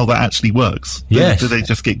wonder how that actually works. Yes. Do they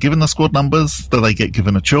just get given the squad numbers? Do they get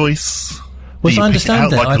given a choice? Well, I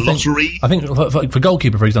understand that. Like a lottery? I think for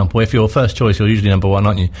goalkeeper, for example, if you're first choice, you're usually number 1,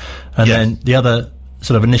 aren't you? And then the other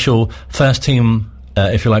sort of initial first team,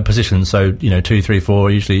 if you like, positions, so, 2, 3,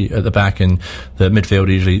 4, usually at the back, and the midfield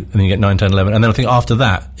usually, and then you get 9, 10, 11. And then I think after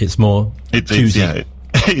that, it's more choosy.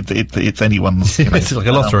 It's anyone's. It's like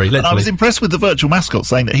a lottery, literally. I was impressed with the virtual mascot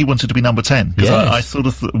saying that he wanted to be number 10, because I sort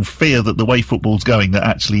of fear that the way football's going, that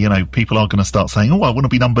actually, people are going to start saying, "Oh, I want to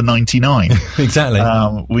be number 99." Exactly.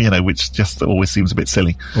 Which just always seems a bit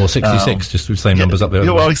silly. Or 66, just the same numbers up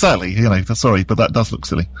there. Well, exactly. Sorry, but that does look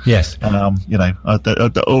silly. Yes.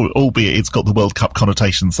 Albeit it's got the World Cup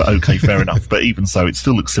connotations. So okay, fair enough. But even so, it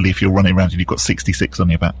still looks silly if you're running around and you've got 66 on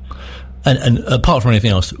your back. And apart from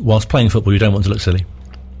anything else, whilst playing football, you don't want to look silly.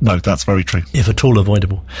 No, that's very true. If at all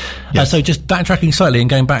avoidable. Yes. So just backtracking slightly and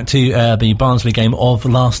going back to the Barnsley game of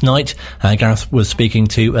last night, Gareth was speaking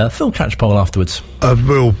to Phil Catchpole afterwards. A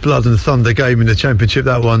real blood and thunder game in the Championship,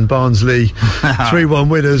 that one. Barnsley 3-1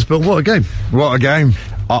 winners, but what a game. What a game.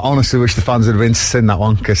 I honestly wish the fans had been to see that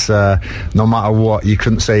one, because no matter what, you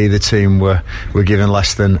couldn't say either team were given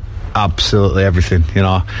less than absolutely everything.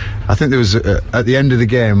 I think there was at the end of the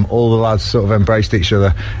game, all the lads sort of embraced each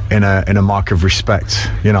other in a mark of respect.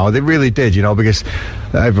 They really did. Because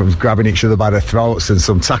everyone was grabbing each other by the throats, and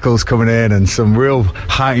some tackles coming in, and some real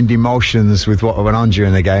heightened emotions with what went on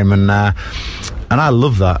during the game. And I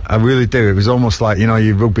love that. I really do. It was almost like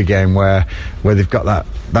your rugby game where they've got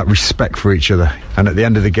that respect for each other. And at the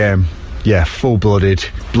end of the game, yeah, full-blooded,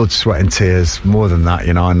 blood, sweat and tears, more than that,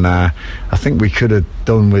 and I think we could have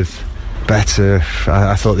done with better.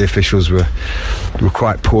 I thought the officials were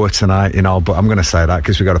quite poor tonight, but I'm going to say that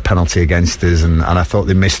because we got a penalty against us, and I thought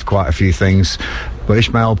they missed quite a few things. But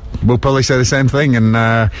Ishmael will probably say the same thing, and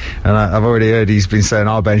I've already heard he's been saying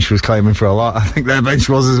our bench was claiming for a lot. I think their bench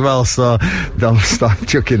was as well, so don't start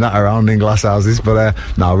chucking that around in glass houses. But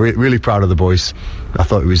really proud of the boys. I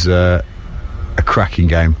thought it was a cracking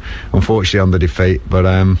game. Unfortunately on the defeat, but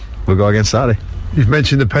we'll go again Saturday. You've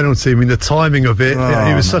mentioned the penalty. I mean, the timing of it.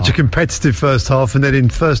 It was such a competitive first half, and then in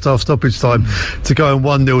first half stoppage time to go and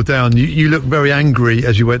 1-0 down. You looked very angry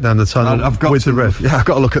as you went down the tunnel with the ref. Yeah, I've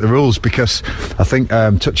got to look at the rules, because I think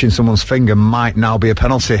touching someone's finger might now be a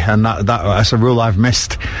penalty, and that's a rule I've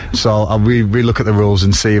missed. So I'll re-look at the rules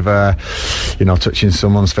and see if touching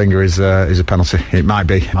someone's finger is a penalty. It might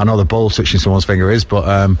be. I know the ball touching someone's finger is, but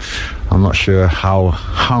I'm not sure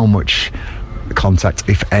how much contact,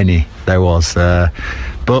 if any, there was,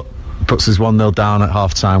 but puts us 1-0 down at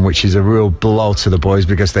half time, which is a real blow to the boys,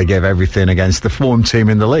 because they gave everything against the form team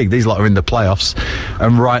in the league. These lot are in the playoffs,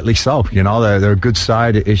 and rightly so. They're a good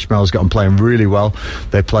side. Ishmael's got them playing really well.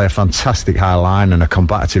 They play a fantastic high line and a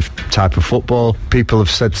combative type of football. People have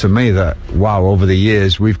said to me that, wow, over the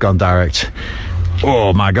years we've gone direct.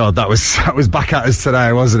 Oh my God, that was back at us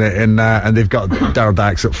today, wasn't it? And they've got Daryl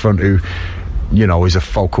Dykes up front, who is a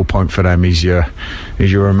focal point for them. He's your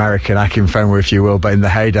American Akinfenwa, if you will, but in the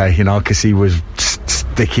heyday, because he was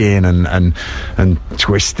sticking and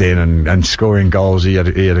twisting and scoring goals. He had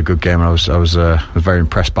a good game. I was very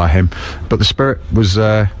impressed by him. But the spirit was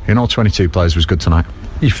in all 22 players was good tonight.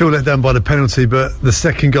 You feel let down by the penalty, but the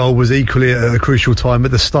second goal was equally at a crucial time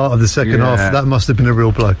at the start of the second half. That must have been a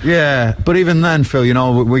real blow. Yeah, but even then, Phil,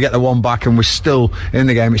 we get the one back and we're still in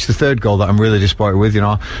the game. It's the third goal that I'm really disappointed with.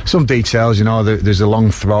 Some details. There's a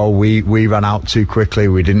long throw. We ran out too quickly.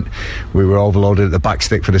 We were overloaded at the back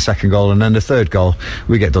stick for the second goal, and then the third goal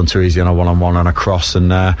we get done too easy on a one-on-one and a cross,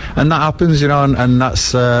 and that happens. And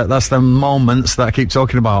that's the moments that I keep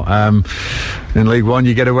talking about. In League One,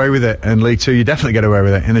 you get away with it. In League Two, you definitely get away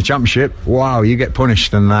with it. In the Championship, wow, you get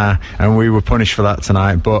punished, and we were punished for that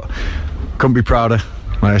tonight. But couldn't be prouder.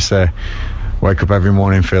 Like I say, wake up every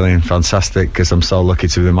morning feeling fantastic, because I'm so lucky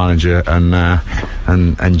to be the manager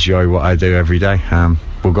and enjoy what I do every day.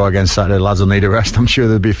 we'll go against Saturday. The lads will need a rest. I'm sure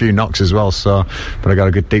there'll be a few knocks as well. So, but I got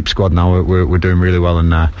a good deep squad now. We're doing really well,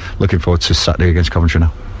 and looking forward to Saturday against Coventry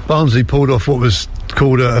now. Barnsley pulled off what was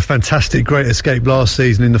called a fantastic great escape last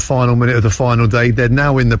season in the final minute of the final day. They're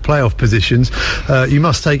now in the playoff positions. You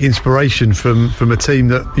must take inspiration from a team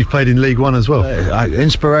that you've played in League One as well.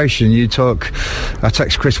 Inspiration, I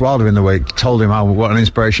texted Chris Wilder in the week, told him what an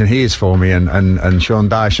inspiration he is for me, and Sean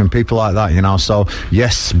Dyche and people like that, you know. So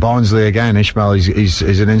yes, Barnsley again, Ishmael is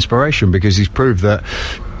an inspiration, because he's proved that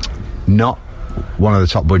not one of the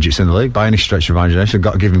top budgets in the league by any stretch of imagination. I've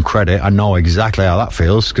got to give him credit. I know exactly how that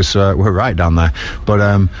feels, because we're right down there. But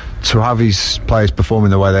to have his players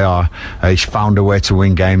performing the way they are, he's found a way to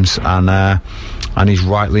win games, and he's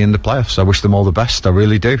rightly in the playoffs. I wish them all the best. I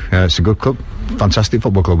really do. It's a good club, fantastic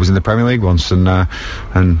football club. Was in the Premier League once, and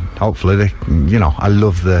hopefully they, you know, I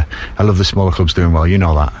love the smaller clubs doing well. You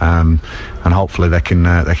know that, and hopefully they can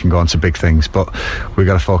go on to big things. But we've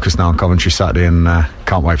got to focus now on Coventry Saturday, and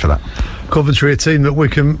can't wait for that. Coventry, a team that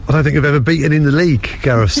Wycombe, I don't think have ever beaten in the league,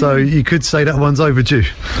 Gareth, so you could say that one's overdue.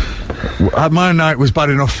 My night was bad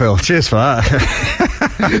enough, Phil. Cheers for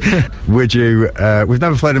that. Would you? We've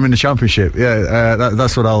never played them in the Championship. Yeah,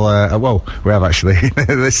 that's what I'll. Well, we have actually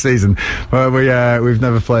this season. We've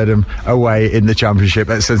never played them away in the Championship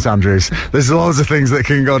at St Andrews. There's loads of things that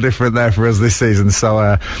can go different there for us this season.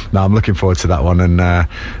 So no, I'm looking forward to that one, and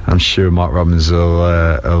I'm sure Mark Robbins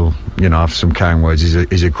will have some kind words.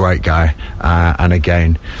 He's a great guy, and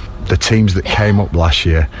again, the teams that came up last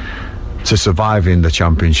year to survive in the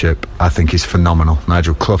Championship, I think, is phenomenal.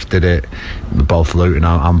 Nigel Clough did it, both Luton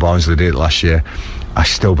and Barnsley did it last year. I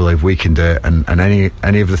still believe we can do it, and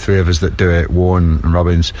any of the three of us that do it, Warren and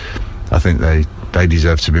Robbins, I think they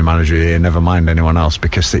deserve to be manager here, never mind anyone else,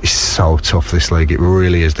 because it's so tough, this league. It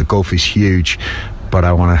really is. The gulf is huge, but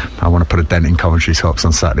I want to put a dent in Coventry's hopes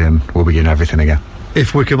on Saturday, and we'll begin everything again.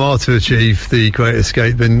 If Wycombe are to achieve the Great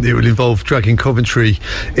Escape, then it will involve dragging Coventry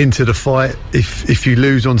into the fight. If you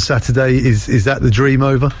lose on Saturday, is that the dream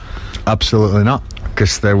over? Absolutely not,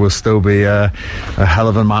 because there will still be a hell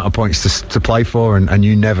of an amount of points to play for, and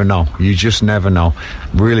you never know. You just never know.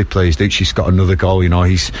 Really pleased. Uchi's got another goal. You know,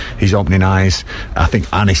 he's opening eyes. I think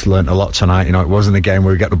Anis learnt a lot tonight. You know, it wasn't a game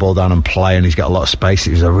where he get the ball down and play, and he's got a lot of space.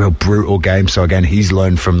 It was a real brutal game. So again, he's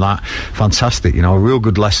learned from that. Fantastic. You know, real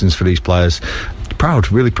good lessons for these players.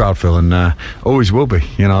 Proud, really proud, Phil, and always will be.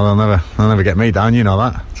 You know, they'll never get me down. You know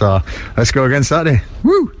that. So let's go again Saturday.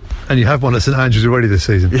 Woo! And you have one at St Andrews already this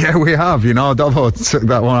season. Yeah, we have. You know, Dobbo took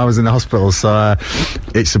that one. I was in the hospital, so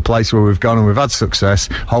it's a place where we've gone and we've had success.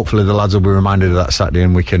 Hopefully, the lads will be reminded of that Saturday,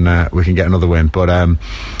 and we can get another win. But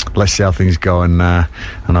let's see how things go, and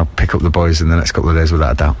I'll pick up the boys in the next couple of days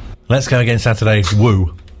without a doubt. Let's go again Saturday.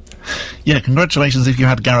 Woo. Yeah, congratulations if you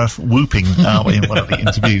had Gareth whooping in one of the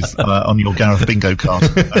interviews on your Gareth bingo card.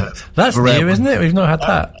 That's new, isn't it? We've not had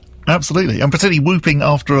that. Absolutely, and particularly whooping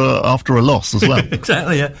after a loss as well.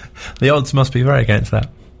 Exactly, yeah. The odds must be very against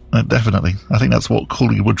that. Definitely. I think that's what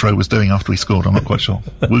Cooley Woodrow was doing after he scored. I'm not quite sure.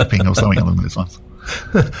 Whooping or something along those lines.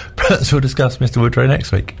 Perhaps we'll discuss Mr. Woodrow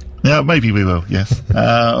next week. Yeah, maybe we will, yes.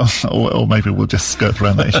 Or maybe we'll just skirt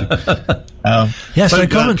around that issue. So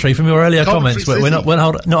Coventry, from your earlier comments, we're not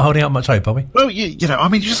holding out much hope, are we? Well, you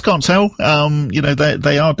just can't tell.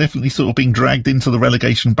 They are definitely sort of being dragged into the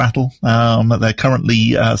relegation battle. They're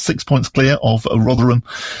currently 6 points clear of Rotherham.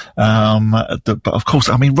 But of course,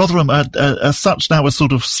 I mean, Rotherham are such now a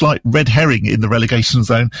sort of slight red herring in the relegation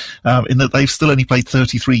zone, in that they've still only played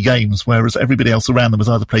 33 games, whereas everybody else around them has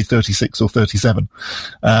either played 36 or 37.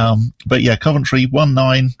 But yeah, Coventry won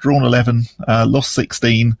 9, drawn 11, lost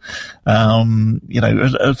 16. Have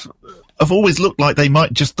always looked like they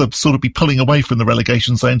might just sort of be pulling away from the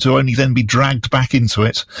relegation zone to only then be dragged back into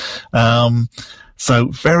it. So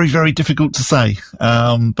very, very difficult to say.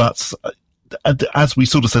 But as we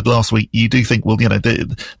sort of said last week, you do think, well,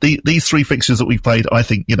 these three fixtures that we've played, I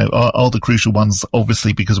think, are the crucial ones,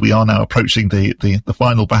 obviously, because we are now approaching the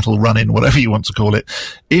final battle run-in, whatever you want to call it.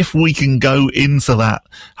 If we can go into that,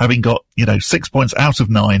 having got, 6 points out of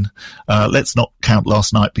 9, let's not count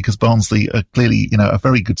last night, because Barnsley are clearly, a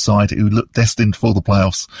very good side who look destined for the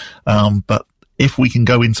playoffs. But if we can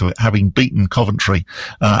go into it having beaten Coventry,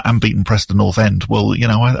 and beaten Preston North End, well,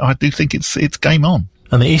 I do think it's game on.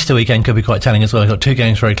 And the Easter weekend could be quite telling as well. We've got 2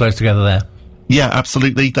 games very close together there. Yeah,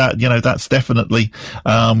 absolutely. That's definitely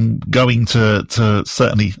going to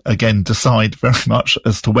certainly again decide very much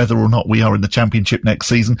as to whether or not we are in the Championship next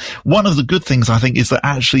season. One of the good things I think is that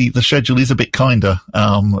actually the schedule is a bit kinder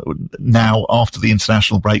now after the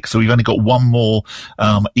international break. So we've only got one more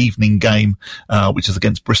evening game, which is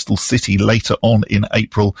against Bristol City later on in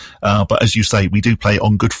April. But as you say, we do play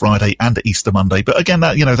on Good Friday and Easter Monday. But again,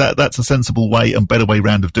 that's a sensible way and better way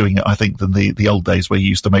round of doing it, I think, than the old days where you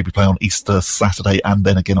used to maybe play on Easter Saturday and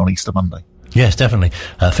then again on Easter Monday. Yes, definitely.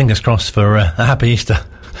 Fingers crossed for a happy Easter.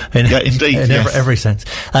 Indeed. In every sense.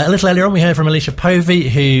 A little earlier on, we heard from Alicia Povey,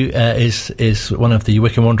 who is one of the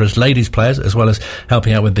Wycombe Wanderers ladies players, as well as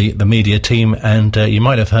helping out with the media team. And you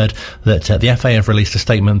might have heard that the FA have released a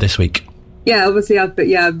statement this week. Yeah, obviously,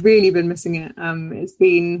 I've really been missing it. It's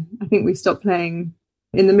been, I think we stopped playing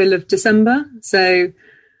in the middle of December, so.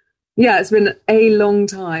 Yeah, it's been a long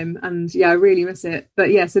time and I really miss it. But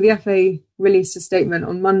so the FA released a statement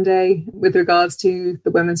on Monday with regards to the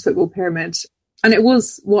women's football pyramid. And it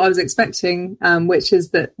was what I was expecting, which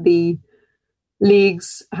is that the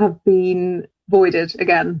leagues have been voided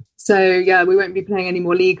again. So, we won't be playing any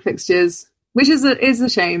more league fixtures, which is a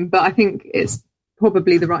shame, but I think it's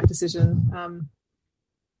probably the right decision.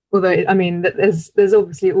 Although, I mean, there's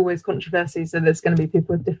obviously always controversy, so there's going to be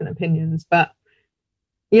people with different opinions, but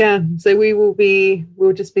so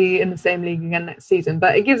we'll just be in the same league again next season.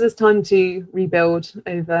 But it gives us time to rebuild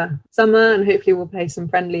over summer and hopefully we'll play some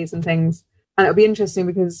friendlies and things. And it'll be interesting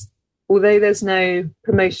because although there's no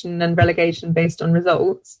promotion and relegation based on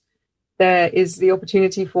results, there is the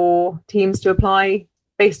opportunity for teams to apply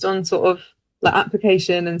based on sort of like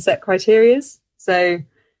application and set criterias. So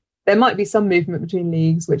there might be some movement between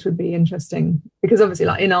leagues, which would be interesting because obviously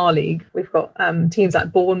like in our league, we've got teams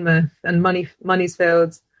like Bournemouth and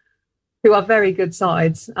Moneyfields who are very good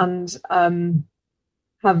sides and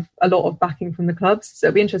have a lot of backing from the clubs. So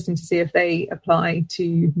it'll be interesting to see if they apply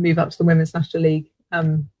to move up to the Women's National League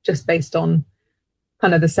just based on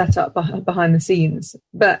kind of the setup behind the scenes.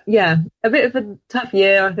 But a bit of a tough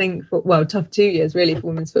year, I think, tough 2 years really for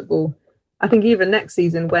women's football. I think even next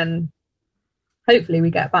season when hopefully we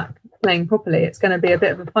get back playing properly, it's going to be a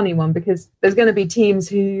bit of a funny one because there's going to be teams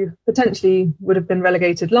who potentially would have been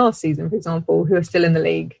relegated last season, for example, who are still in the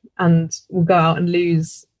league and will go out and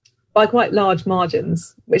lose by quite large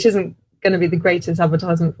margins, which isn't going to be the greatest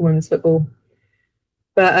advertisement for women's football.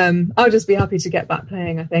 But I'll just be happy to get back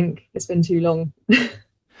playing, I think. It's been too long.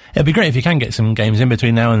 It'd be great if you can get some games in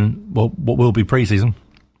between now and what will be pre-season.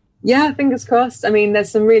 Yeah, fingers crossed. I mean, there's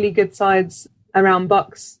some really good sides around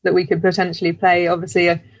Bucks that we could potentially play.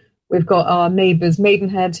 Obviously, we've got our neighbours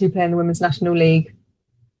Maidenhead who play in the Women's National League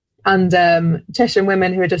and Cheshire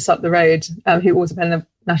Women who are just up the road who also play in the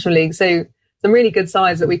National League. So some really good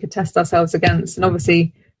sides that we could test ourselves against. And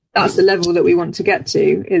obviously that's the level that we want to get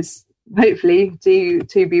to, is hopefully to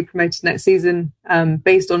be promoted next season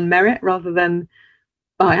based on merit rather than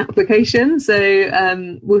by application.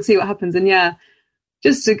 So we'll see what happens. And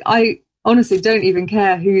I honestly don't even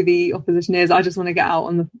care who the opposition is. I just want to get out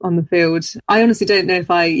on the field. I honestly don't know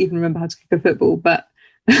if I even remember how to kick a football, but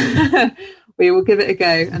we will give it a go.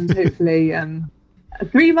 And hopefully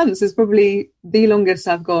 3 months is probably the longest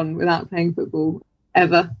I've gone without playing football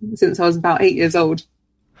ever since I was about 8 years old.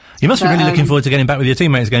 You must be really looking forward to getting back with your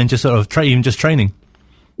teammates again, just sort of even just training.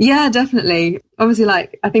 Yeah, definitely. Obviously,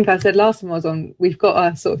 like I think I said last time I was on, we've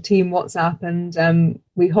got a sort of team WhatsApp and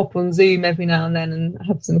we hop on Zoom every now and then and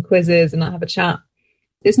have some quizzes and have a chat.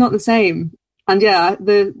 It's not the same. And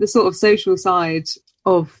the sort of social side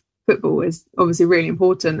of football is obviously really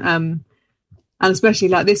important. And especially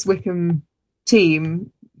like this Wycombe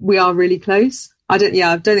team, we are really close. I don't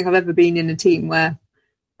think I've ever been in a team where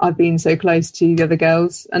I've been so close to the other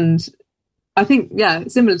girls. And I think,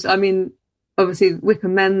 similar to, I mean, obviously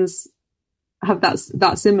Wycombe men's have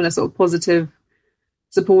that similar sort of positive,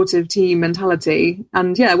 supportive team mentality.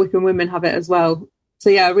 And Wycombe women have it as well.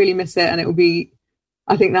 So I really miss it. And it will be,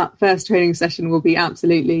 I think that first training session will be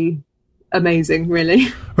absolutely amazing, really.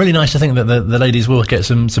 Really nice to think that the ladies will get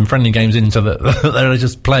some friendly games in so that they're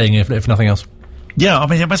just playing if nothing else. Yeah, I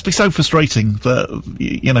mean, it must be so frustrating that,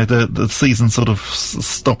 the season sort of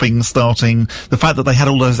starting. The fact that they had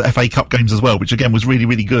all those FA Cup games as well, which again was really,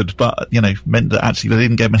 really good, but, meant that actually they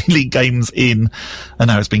didn't get many league games in, and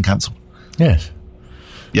now it's been cancelled. Yes.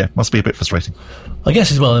 Yeah, must be a bit frustrating. I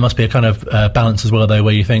guess as well, there must be a kind of balance as well, though,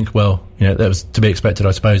 where you think, well, that was to be expected,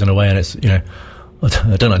 I suppose, in a way, and it's,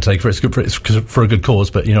 I don't like to take it's for a good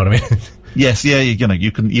cause, but you know what I mean? Yes, you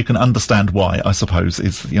can understand why, I suppose,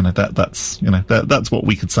 is, that's what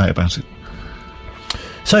we could say about it.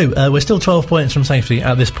 So, we're still 12 points from safety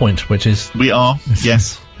at this point, which is... We are,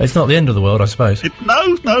 yes. It's not the end of the world, I suppose.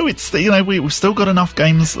 No, it's, we've still got enough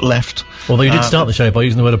games left. Although you did start the show by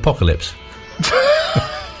using the word apocalypse.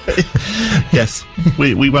 Yes,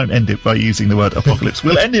 we won't end it by using the word apocalypse.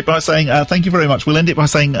 We'll end it by saying thank you very much. We'll end it by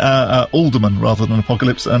saying Alderman rather than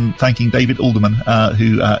apocalypse, and thanking David Alderman,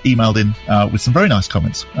 who emailed in with some very nice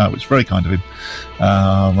comments, which is very kind of him,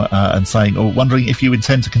 and saying, or wondering if you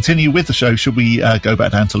intend to continue with the show. Should we go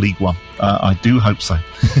back down to League One? I do hope so.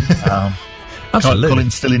 Absolutely.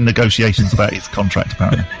 Colin's still in negotiations about his contract,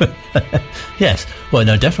 apparently. Yes. Well,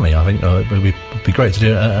 no, definitely. I think it would be great to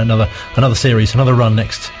do another series, another run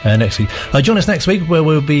next week. Join us next week, where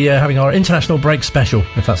we'll be having our international break special,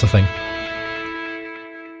 if that's a thing.